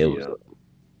 They say it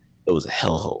was a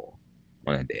hellhole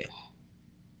on that day.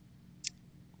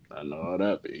 I know how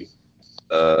that be.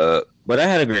 But I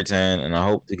had a great time, and I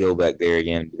hope to go back there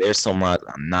again. There's some rides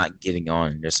I'm not getting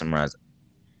on. There's some rides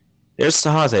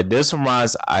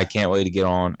I can't wait to get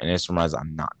on, and there's some rides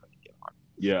I'm not going to get on.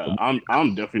 Yeah,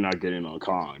 I'm definitely not getting on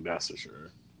Kong. That's for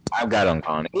sure. I've got on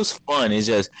Kong. It was fun. It's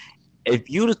just if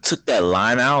you'd have took that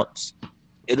line out,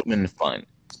 it'd have been fun.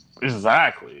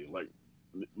 Exactly. Like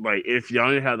if y'all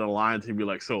didn't have the line to be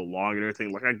like so long and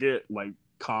everything. Like I get like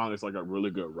Kong is like a really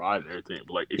good ride and everything,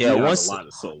 but like if the line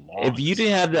is so long. If you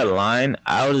didn't have that line,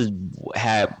 I'd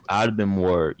have been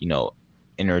more,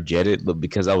 energetic. But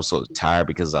because I was so tired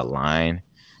because of that line,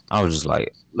 I was just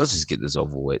like, let's just get this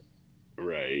over with.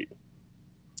 Right.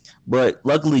 But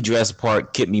luckily, Jurassic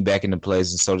Park kept me back into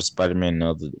place, and so did Spider-Man and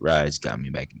other rides got me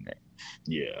back in there.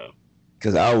 Yeah.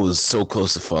 Because I was so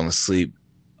close to falling asleep.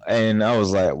 And I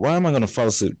was like, why am I going to fall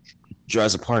asleep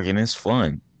Jurassic Park? And it's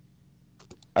fun.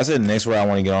 I said the next ride I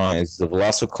want to get on is the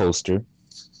Velocicoaster.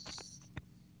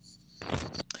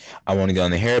 I want to go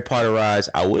on the Harry Potter rides.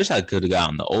 I wish I could have got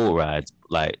on the old rides,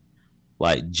 like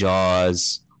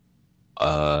Jaws.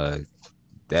 That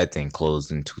thing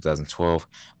closed in 2012.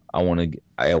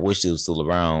 I wish it was still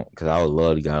around because I would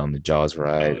love to get on the Jaws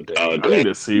ride. I need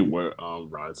to see where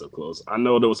rides are closed. I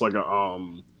know there was like a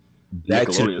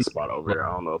Nickelodeon spot over there.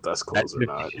 I don't know if that's closed or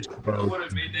not. What would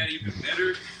have made that even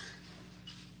better?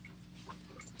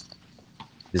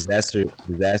 Disaster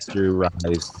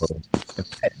ride is closed. In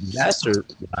fact, Disaster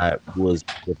ride was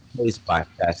replaced by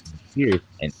Fast and Furious,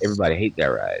 and everybody hates that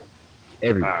ride.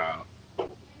 Everybody.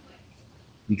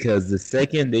 Because the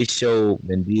second they show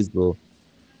Vin Diesel,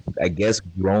 I guess,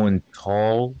 growing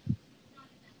tall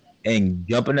and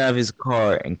jumping out of his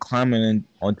car and climbing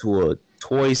onto a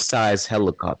toy-sized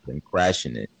helicopter and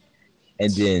crashing it,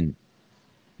 and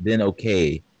then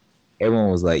okay,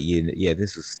 everyone was like, yeah,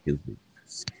 this was stupid,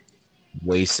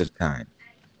 waste of time.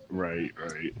 Right.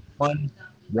 One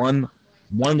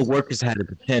of the workers had to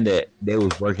pretend that they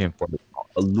was working for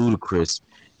a Ludacris,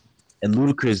 and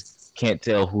Ludacris can't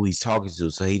tell who he's talking to,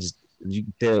 so you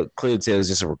can clearly tell it's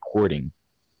just a recording.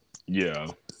 Yeah.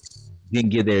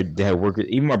 Didn't get their workers.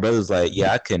 Even my brother's like,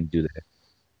 yeah, I couldn't do that.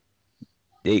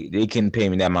 They couldn't pay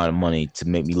me that amount of money to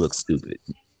make me look stupid.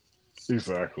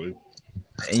 Exactly.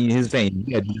 And his thing,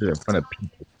 you gotta do it in front of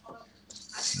people.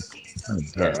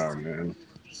 Oh man.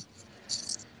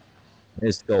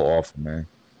 It's so awful, man.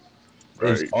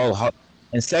 Right. It's all hot.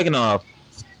 And second off,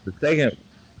 the second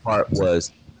part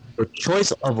was the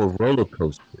choice of a roller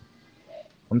coaster.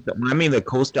 When I mean the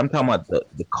coaster, I'm talking about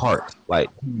the cart, right?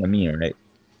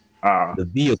 The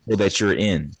vehicle that you're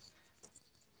in,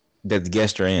 that the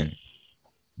guests are in.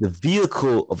 The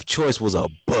vehicle of choice was a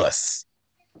bus.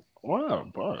 Wow,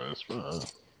 bus, bro.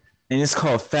 And it's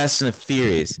called Fast and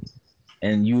Furious.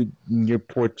 And your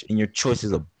choice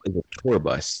is a tour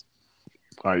bus.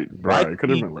 Right, it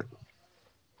could have been like.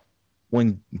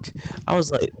 When I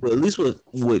was like, well, at least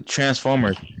with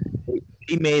Transformers,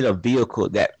 he made a vehicle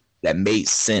that made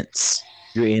sense.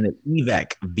 You're in an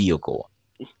evac vehicle.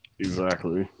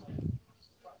 Exactly.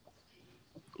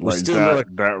 Like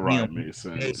that ride made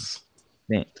sense.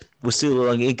 Man, we still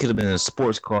like it could have been a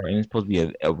sports car, and it's supposed to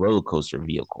be a roller coaster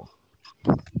vehicle.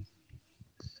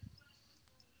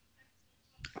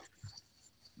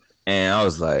 And I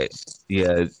was like,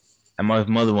 yeah. And my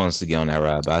mother wants to get on that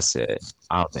ride, but I said,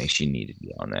 I don't think she needed to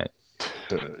be on that.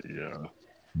 Yeah.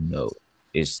 No,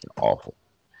 it's awful.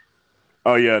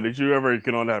 Oh yeah, did you ever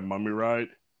get on that mummy ride?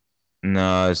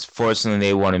 No, it's fortunately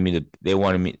they wanted me to. They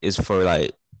wanted me. It's for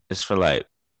like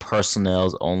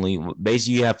personnels only.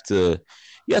 Basically, you have to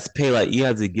pay like you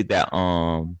have to get that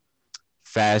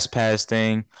fast pass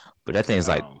thing, but that thing is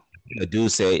like the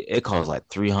dude say it costs like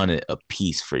 300 a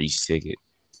piece for each ticket.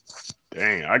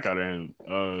 Dang, I got in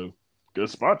good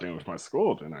spot then with my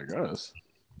school then I guess.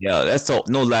 Yeah, that's so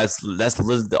no. That's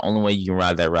literally the only way you can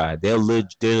ride that ride. There'll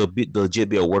legit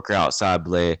be a worker outside,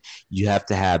 Blair. You have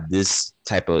to have this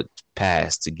type of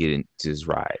pass to get into this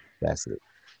ride. That's it.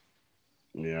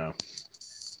 Yeah.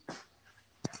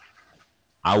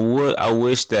 I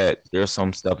wish that there's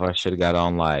some stuff I should have got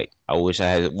on. Like I wish I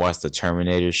had watched the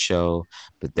Terminator show,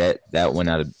 but that went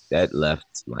out of that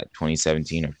left like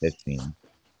 2017 or 15.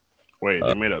 Wait,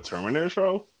 they made a Terminator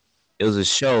show? It was a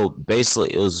show.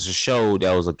 Basically, it was a show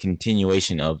that was a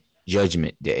continuation of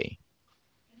Judgment Day.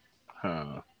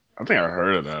 Huh. I think I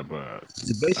heard of that, but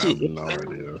I have no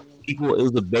idea. It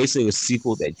was basically a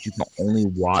sequel that you can only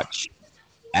watch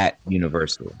at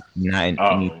Universal, not in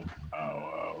any.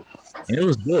 And it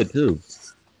was good too.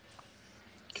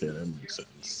 Okay, that makes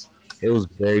sense. It was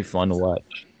very fun to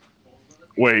watch.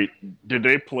 Wait, did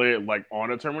they play it like on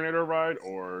a Terminator ride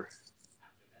or?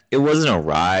 It wasn't a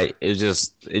ride. It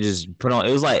just put on.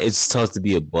 It was like it's tough to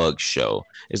be a bug show.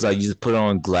 It's like you just put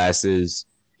on glasses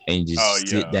and you just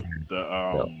sit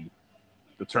down.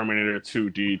 The Terminator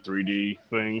 2D 3D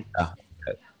thing.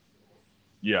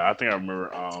 Yeah, I think I remember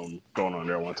going on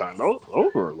there one time. Those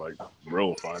were like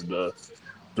real fun. The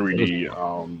 3D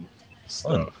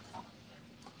stuff.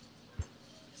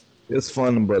 It's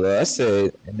fun, but I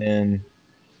said, you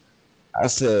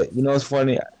know, it's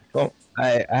funny.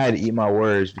 I had to eat my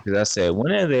words because I said,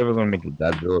 when are they ever going to make a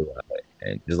Godzilla ride?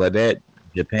 And just like that,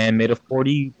 Japan made a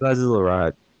 4D Godzilla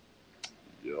ride.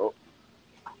 Yep.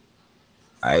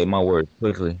 I ate my words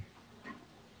quickly.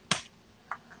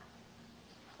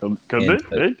 Because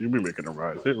they do be making a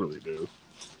ride. They really do.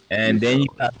 And then you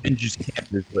got Avengers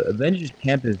Campus, but Avengers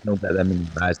Campus don't got that many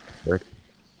rides to work.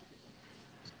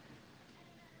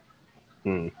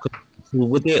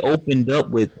 What they opened up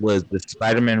with was the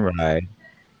Spider-Man ride.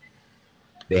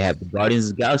 They have the Guardians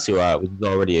of the Galaxy ride, which is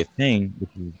already a thing, which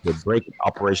is the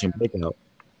Operation Breakout,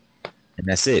 and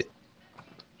that's it.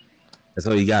 That's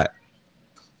all you got.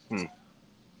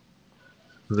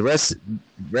 The rest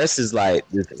is like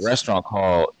this restaurant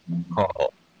called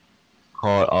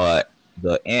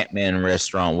the Ant-Man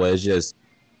restaurant, where it's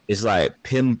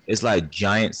like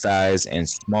giant size and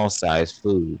small size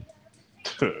food.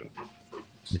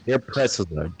 Their pretzels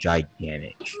are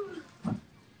gigantic.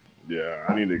 Yeah,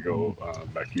 I need to go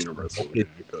back to Universal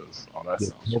because all that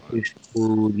sounds fun.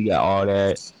 Food, you got all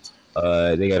that.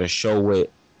 They got a show where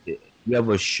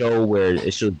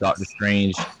it shows Doctor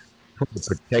Strange put the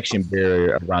protection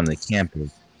barrier around the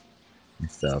campus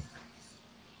and stuff.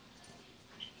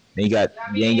 Then you got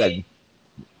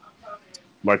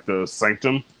like the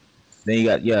Sanctum. Then you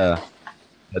got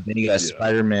but then you got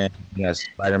Spider-Man. You got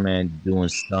Spider-Man doing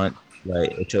stunt.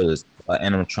 Like it shows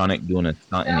animatronic doing a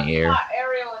stunt in the air.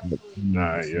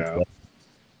 Yeah.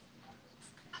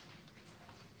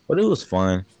 But it was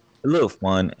fun. It looked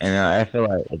fun, and I feel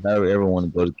like if I ever want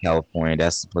to go to California,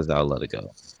 that's the place I'd love to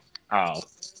go. Oh,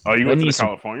 you went to the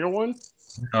California one?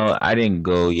 No, I didn't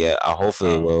go yet. I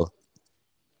hopefully will.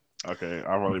 Okay,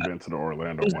 I've only been to the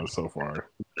Orlando one so far.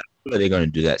 They're going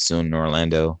to do that soon in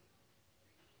Orlando.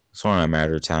 It's only a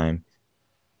matter of time.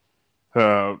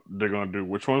 They're going to do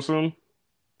which one soon?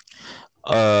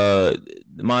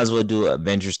 Might as well do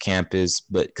Avengers Campus,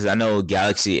 but because I know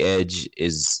Galaxy Edge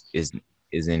is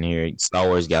in here. Star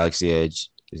Wars Galaxy Edge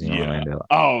is in Orlando.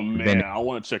 Oh man, I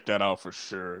want to check that out for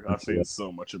sure. I've seen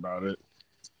so much about it.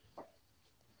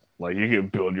 Like you can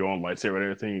build your own lightsaber and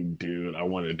everything, dude. I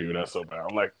want to do that so bad.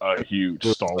 I'm like a huge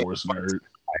Star Wars nerd.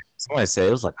 Somebody said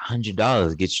it was like $100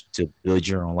 to get you to build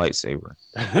your own lightsaber.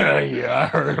 Yeah, I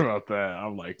heard about that.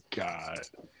 I'm like, God.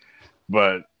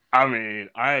 But I mean,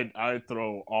 I'd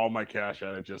throw all my cash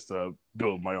at it just to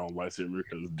build my own lightsaber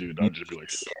because, dude, that'd just be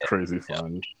like crazy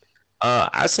fun.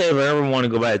 I say if I ever want to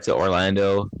go back to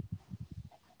Orlando,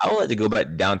 I would like to go back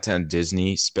to downtown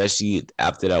Disney, especially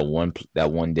after that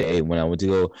one day when I went to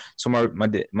go. So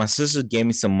my sister gave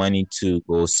me some money to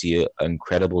go see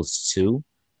Incredibles 2.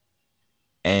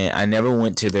 And I never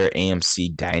went to their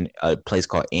AMC diner, a place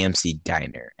called AMC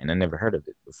Diner, and I never heard of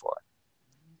it before.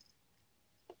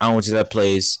 I went to that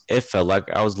place. It felt like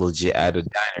I was legit at a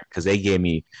diner because they gave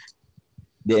me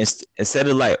instead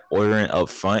of like ordering up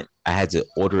front, I had to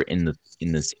order in the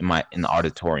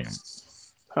auditorium.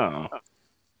 Huh.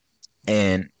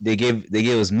 And they gave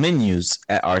us menus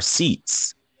at our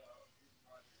seats.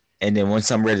 And then once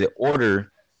I'm ready to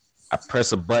order, I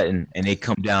press a button and they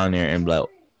come down there and be like,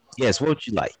 yes, what would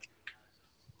you like?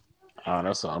 Oh,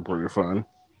 that sounds pretty fun.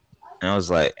 And I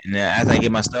was like, and then as I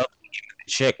get my stuff, I give me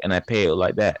the check and I pay it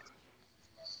like that.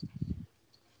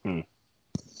 And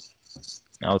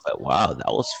I was like, wow, that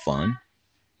was fun.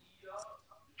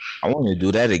 I want to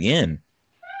do that again.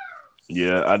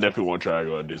 Yeah, I definitely want to try to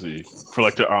go to Disney for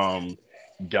like the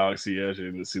Galaxy Edge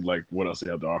and to see like what else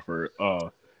they have to offer. I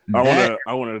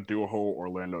want to do a whole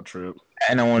Orlando trip.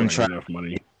 And I want to try enough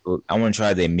money. I want to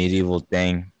try the medieval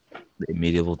thing.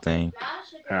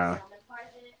 Yeah.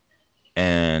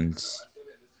 And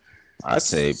I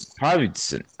say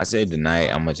tonight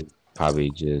I'm gonna probably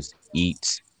just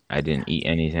eat. I didn't eat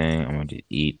anything. I'm gonna just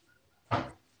eat,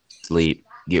 sleep,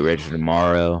 get ready for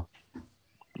tomorrow.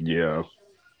 Yeah.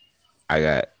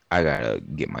 I gotta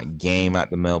get my game out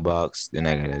the mailbox. Then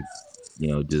I gotta,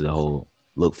 do the whole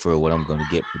look for what I'm gonna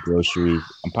get for groceries.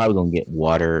 I'm probably gonna get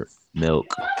water,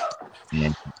 milk,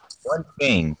 and one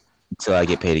thing until I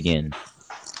get paid again.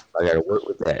 I gotta work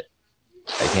with that.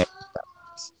 I can't.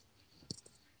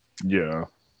 Yeah.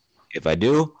 If I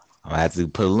do, I'll have to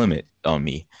put a limit on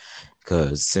me,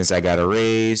 because since I got a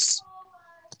raise,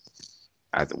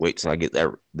 I have to wait till I get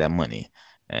that money.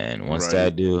 And once that I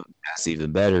do, that's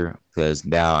even better, because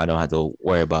now I don't have to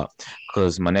worry about.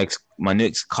 Because my next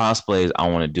cosplays I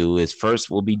want to do is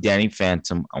first will be Danny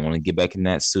Phantom. I want to get back in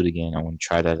that suit again. I want to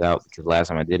try that out, because last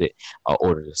time I did it, I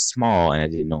ordered a small and I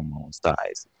didn't know my own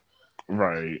size.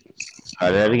 Right. Try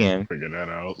that again. Figure that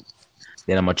out.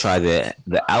 Then I'm gonna try the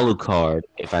Alucard.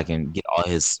 If I can get all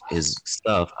his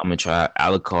stuff, I'm gonna try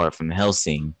Alucard from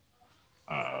Hellsing.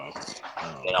 Then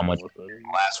I'm gonna try the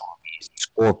last one,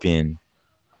 Scorpion,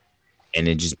 and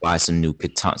then just buy some new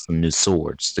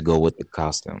swords to go with the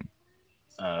costume.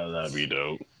 That'd be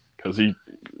dope. Cause it's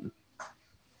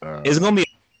gonna be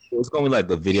like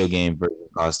the video game version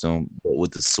costume, but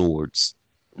with the swords.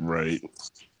 Right.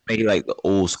 Make it like the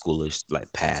old schoolish,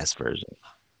 like past version.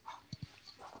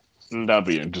 That'd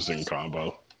be an interesting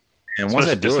combo. And once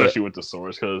especially with the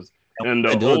swords, because in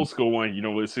the old school one, you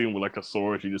don't really see him with like a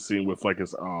sword. You just see him with like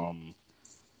his little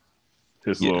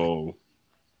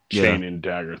chain and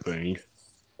dagger thing.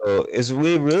 So it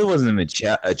really wasn't a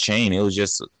chain. It was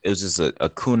just a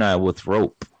kunai with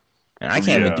rope, and I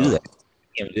can't even do that. I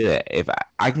can't do that. If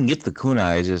I can get the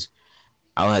kunai,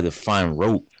 I'll have to find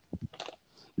rope.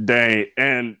 Dang,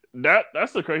 and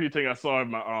that's the crazy thing I saw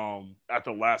in my at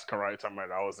the last karate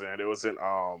tournament I was in. It was in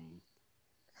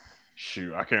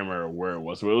shoot, I can't remember where it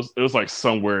was. But it was like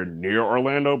somewhere near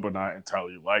Orlando, but not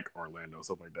entirely like Orlando,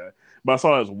 something like that. But I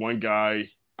saw this one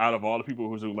guy out of all the people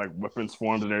who was doing like weapons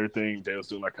forms and everything, they was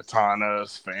doing like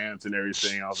katanas, fans, and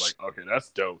everything. I was like, okay, that's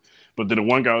dope. But then the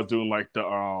one guy was doing like the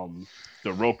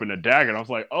rope and the dagger, and I was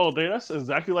like, oh, that's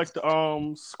exactly like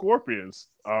the Scorpions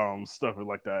stuff and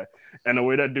like that. And the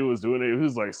way that dude was doing it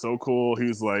was like so cool. He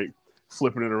was like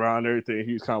flipping it around and everything.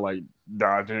 He was kind of like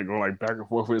dodging it, going like back and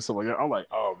forth with it, stuff like that. I'm like,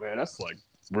 oh man, that's like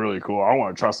really cool. I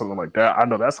want to try something like that. I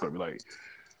know that's gonna be like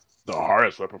the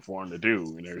hardest weapon for him to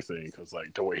do and everything, because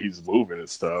like the way he's moving and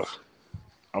stuff.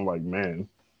 I'm like, man,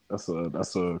 that's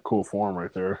a cool form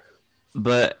right there.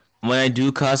 But when I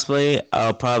do cosplay,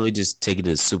 I'll probably just take it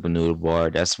to Super Noodle Bar.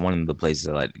 That's one of the places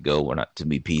I like to go to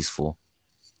be peaceful.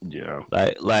 Yeah.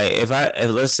 Like if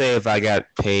let's say if I got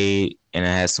paid and I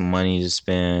had some money to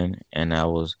spend and I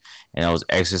was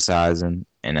exercising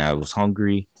and I was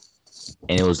hungry,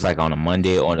 and it was like on a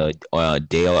Monday or a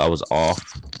day I was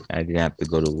off, I didn't have to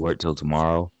go to work till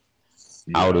tomorrow.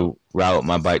 Yeah. I would route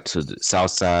my bike to the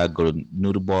south side, go to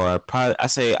Noodle Bar.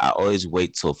 I always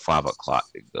wait till 5 o'clock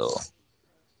to go.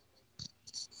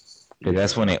 Yeah.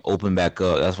 That's when they open back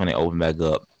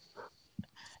up.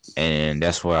 And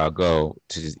that's where I'll go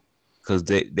to, because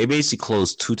they basically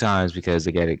close 2 times because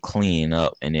they got to clean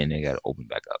up and then they got to open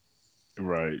back up.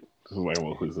 Right. That's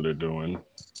what they're doing.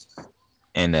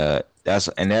 And that's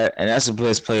the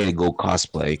best place to go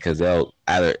cosplay, because they'll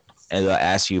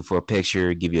ask you for a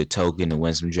picture, give you a token, and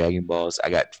win some Dragon Balls. I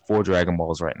got 4 Dragon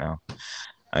Balls right now.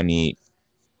 I need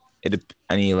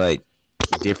like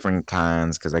different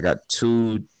kinds, because I got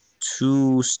two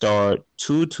 2-star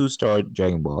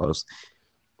Dragon Balls.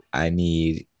 I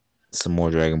need some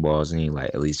more Dragon Balls. I need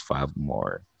like at least 5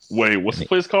 more. Wait, what's the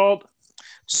place called?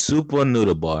 Super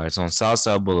Noodle Bar. It's on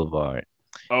Southside Boulevard.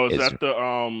 Oh, is that the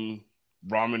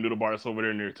ramen noodle bar that's over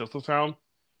there near Tinseltown?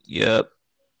 Yep.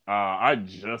 I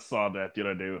just saw that the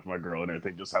other day with my girl and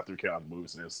everything, just after we came out of the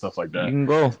movies and stuff like that. You can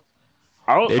go.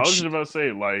 I was just about to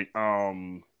say, like,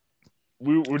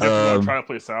 we're definitely gonna try to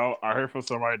play this out. I heard from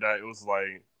somebody that it was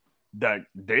like that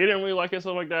they didn't really like it,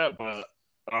 something like that. But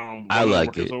I one of the like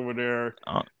workers it. over there,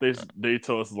 they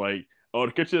told us like, oh,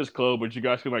 the kitchen is closed, but you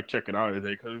guys can like check it out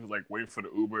today because we was like waiting for the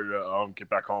Uber to get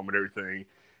back home and everything.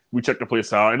 We checked the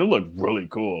place out and it looked really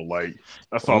cool. Like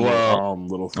I saw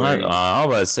little thing. I was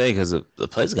about to say because the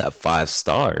place got 5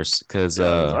 stars because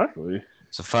exactly.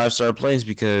 It's a 5-star place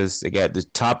because they got the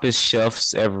toppest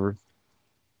chefs ever.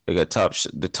 They got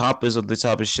the top is of the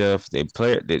toppest chef. They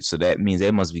play it, so that means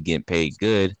they must be getting paid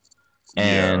good,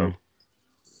 and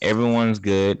everyone's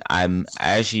good. I'm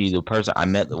actually the person I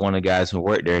met. One of the guys who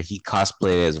worked there. He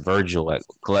cosplayed as Virgil at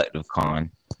Collective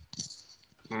Con.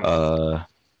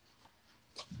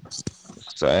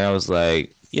 So I was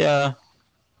like, yeah,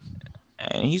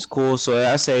 and he's cool. So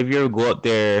I say if you ever go up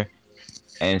there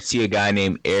and see a guy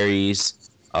named Aries.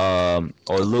 Or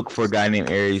look for a guy named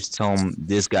Aries. Tell him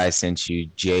this guy sent you.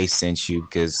 Jay sent you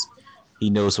because he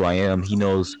knows who I am. He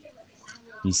knows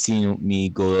he's seen me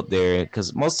go up there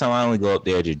because most of the time I only go up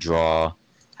there to draw,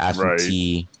 have some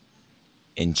tea,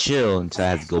 and chill until I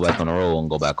have to go back on the road and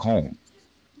go back home.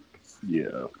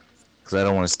 Yeah, because I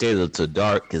don't want to stay there till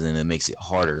dark because then it makes it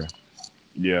harder.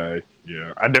 Yeah.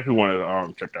 I definitely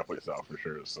want to check that place out for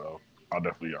sure. So. I'll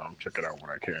definitely check it out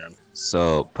when I can.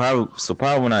 So probably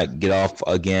when I get off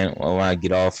again,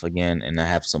 and I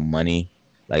have some money,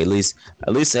 like at least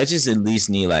I just at least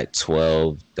need like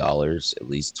 $12, at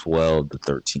least 12 to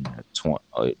 13, 20,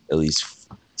 at least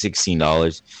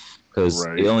 $16, because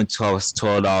it only costs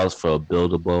 $12 for a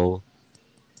Build-A-Bowl.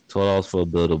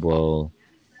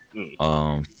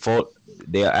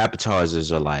 Their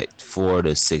appetizers are like $4 to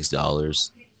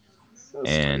 $6,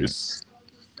 and. Nice.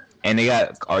 And they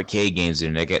got arcade games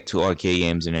in there. They got 2 arcade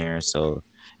games in there, so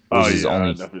which is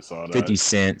only 50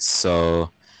 cents. So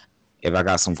if I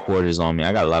got some quarters on me,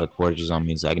 I got a lot of quarters on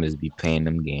me, so I can just be paying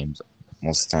them games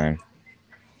most of the time.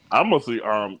 I mostly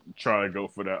try to go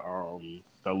for that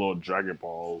that little Dragon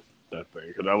Ball that thing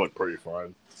because that looked pretty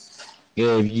fun.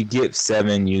 Yeah, if you get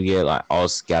 7, you get like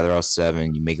gather all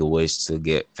 7. You make a wish to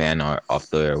get fan art off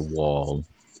their wall.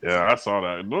 Yeah, I saw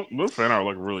that. The fan art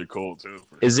looked really cool too.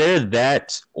 Is there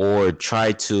that, or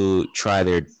try their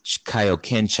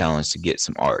Kaioken challenge to get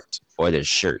some art or their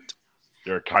shirt?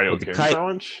 Their Kaioken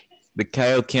challenge? The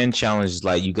Kaioken challenge is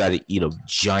like you got to eat a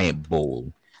giant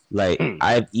bowl. Like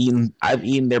I've eaten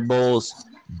their bowls,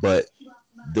 but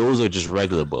those are just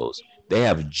regular bowls. They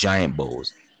have giant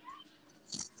bowls,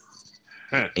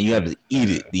 and you have to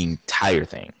eat it the entire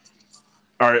thing.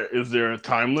 All right, is there a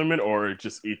time limit or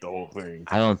just eat the whole thing?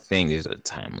 I don't think there's a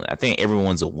time limit. I think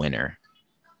everyone's a winner.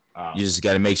 You just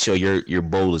got to make sure your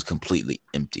bowl is completely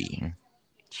empty.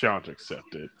 Challenge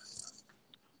accepted.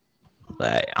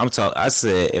 Like I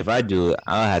said, if I do it,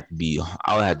 I'll have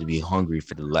to be hungry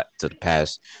for the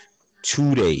past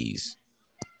 2 days.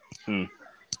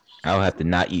 I'll have to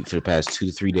not eat for the past 2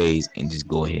 to 3 days and just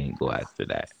go ahead and go after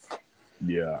that.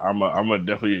 Yeah, I'm gonna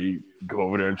definitely go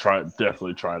over there and try the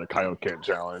Kaioken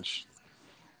challenge.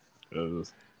 And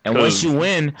once you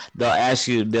win, they'll ask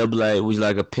you. They'll be like, "Would you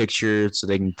like a picture?" So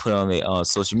they can put on their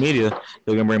social media.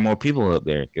 They're gonna bring more people up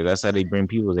there because that's how they bring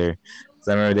people there. Because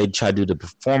I remember they tried to do the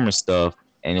performance stuff,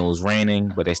 and it was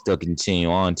raining, but they still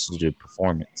continue on to do the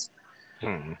performance.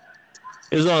 It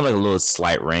was only like a little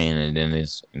slight rain, and then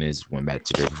it went back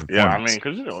to the performance. Yeah, I mean,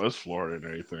 because it's Florida and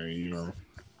everything,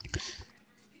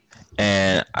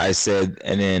 And I said,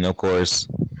 and then of course,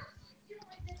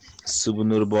 Super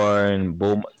Noodle Bar and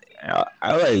Bull.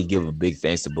 I like to give a big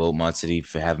thanks to Beaumont City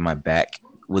for having my back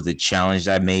with the challenge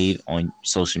I made on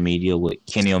social media with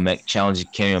Kenny Omega, challenging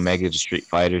Kenny Omega to Street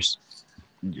Fighters.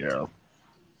 Yeah.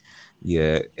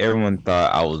 Everyone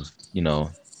thought I was,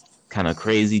 kind of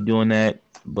crazy doing that,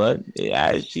 but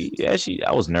actually,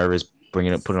 I was nervous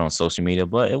putting it on social media,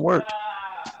 but it worked.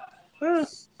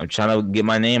 I'm trying to get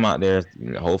my name out there.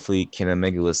 Hopefully, Kenny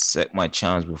Omega will set my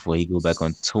challenge before he go back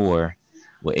on tour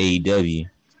with AEW.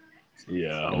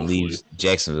 Yeah, and leaves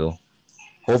Jacksonville.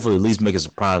 Hopefully, at least make a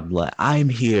surprise. Like, I'm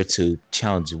here to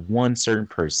challenge one certain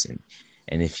person,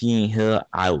 and if he ain't here,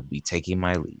 I will be taking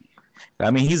my leave. I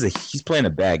mean, he's playing a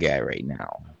bad guy right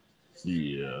now.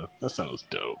 Yeah, that sounds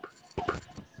dope.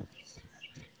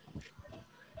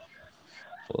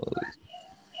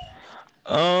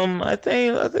 I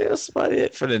think that's about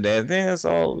it for today. I think that's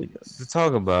all we got to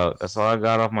talk about. That's all I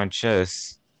got off my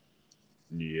chest.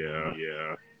 Yeah.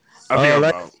 I'm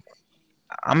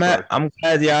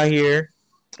glad y'all here.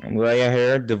 I'm glad y'all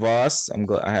here, DeVos. I'm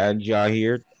glad I had y'all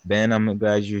here. Ben, I'm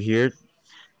glad you're here.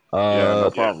 Yeah,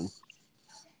 no problem.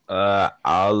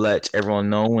 I'll let everyone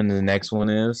know when the next one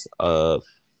is.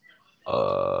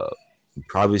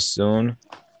 probably soon.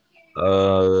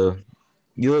 You'll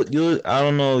I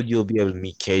don't know you'll be able to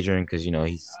meet Kadrian because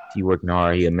he working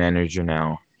hard. He a manager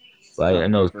now. But I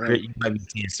know Right. you might be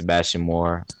seeing Sebastian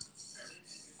Moore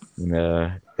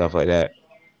and stuff like that.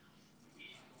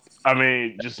 I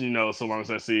mean, just so long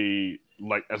as I see,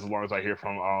 like, as long as I hear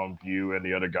from you and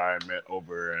the other guy I met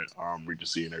over at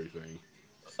Regency and everything.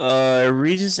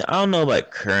 Regis, I don't know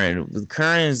about Curran.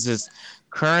 Curran is just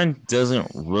Curran doesn't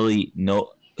really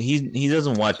know. He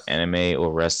doesn't watch anime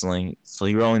or wrestling, so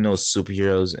he only knows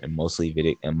superheroes and most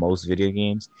video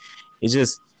games. It's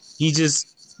just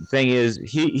the thing is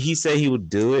he said he would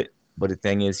do it, but the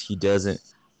thing is he doesn't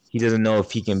know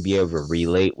if he can be able to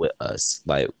relate with us.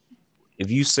 Like if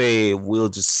you say we'll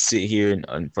just sit here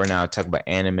and for now talk about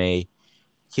anime,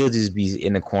 he'll just be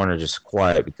in the corner just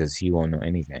quiet because he won't know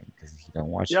anything because he don't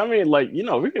watch Yeah, it. I mean, like,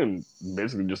 we can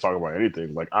basically just talk about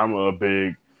anything. Like, I'm a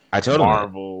big I told him that.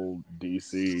 Marvel,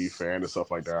 DC fan and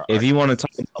stuff like that. If you want to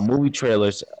talk about movie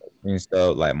trailers and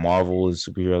stuff like Marvel and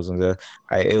superheroes and stuff,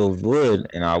 it would,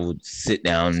 and I would sit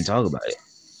down and talk about it.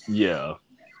 Yeah.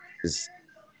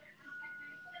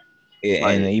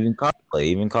 And even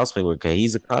cosplay work.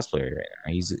 He's a cosplayer right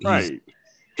now. He's right.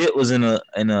 it was in a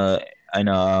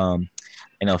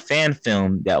fan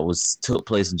film that took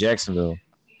place in Jacksonville.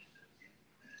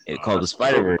 It called the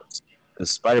Spider-Verse. The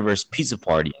Spider-Verse Pizza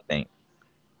Party, I think.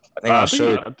 I'll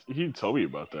show you. He told me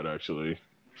about that actually.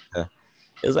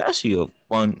 It was actually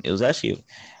he was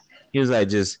like,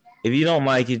 just if you don't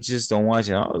like it, just don't watch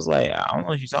it. I was like, I don't know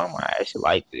what you're talking about. I actually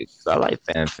liked it because I like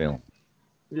fan film.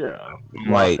 Yeah,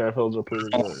 Like fan films are pretty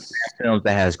good. Films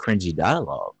that has cringy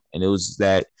dialogue, and it was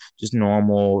that just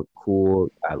normal,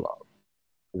 cool dialogue.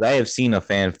 Because I have seen a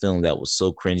fan film that was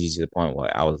so cringy to the point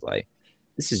where I was like,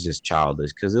 this is just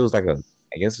childish. Because it was like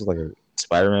I guess it was like a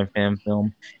Spider-Man fan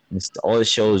film, and all it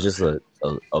shows is just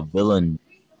a villain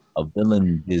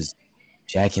just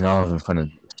jacking off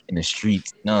in the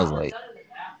streets. And I was like,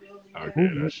 okay,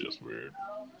 that's just weird.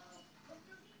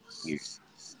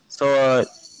 So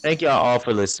thank y'all all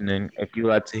for listening. If you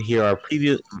like to hear our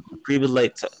previous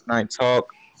late night talk,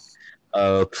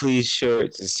 please share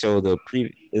it to show the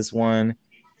previous one.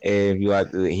 If you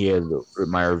like to hear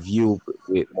my review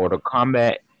with Mortal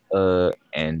Kombat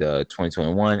and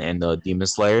 2021 and Demon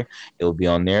Slayer, it will be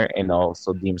on there. And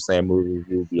also Demon Slayer movie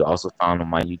review will be also found on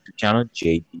my YouTube channel,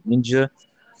 JD Ninja.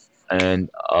 And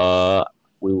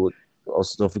we will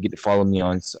also don't forget to follow me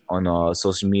on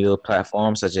social media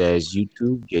platforms such as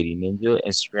YouTube, JD Ninja,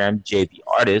 Instagram, JD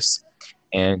Artist,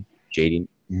 and JD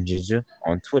Ninja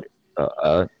on Twitter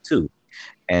too.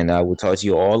 And I will talk to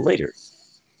you all later.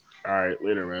 All right,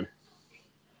 later, man.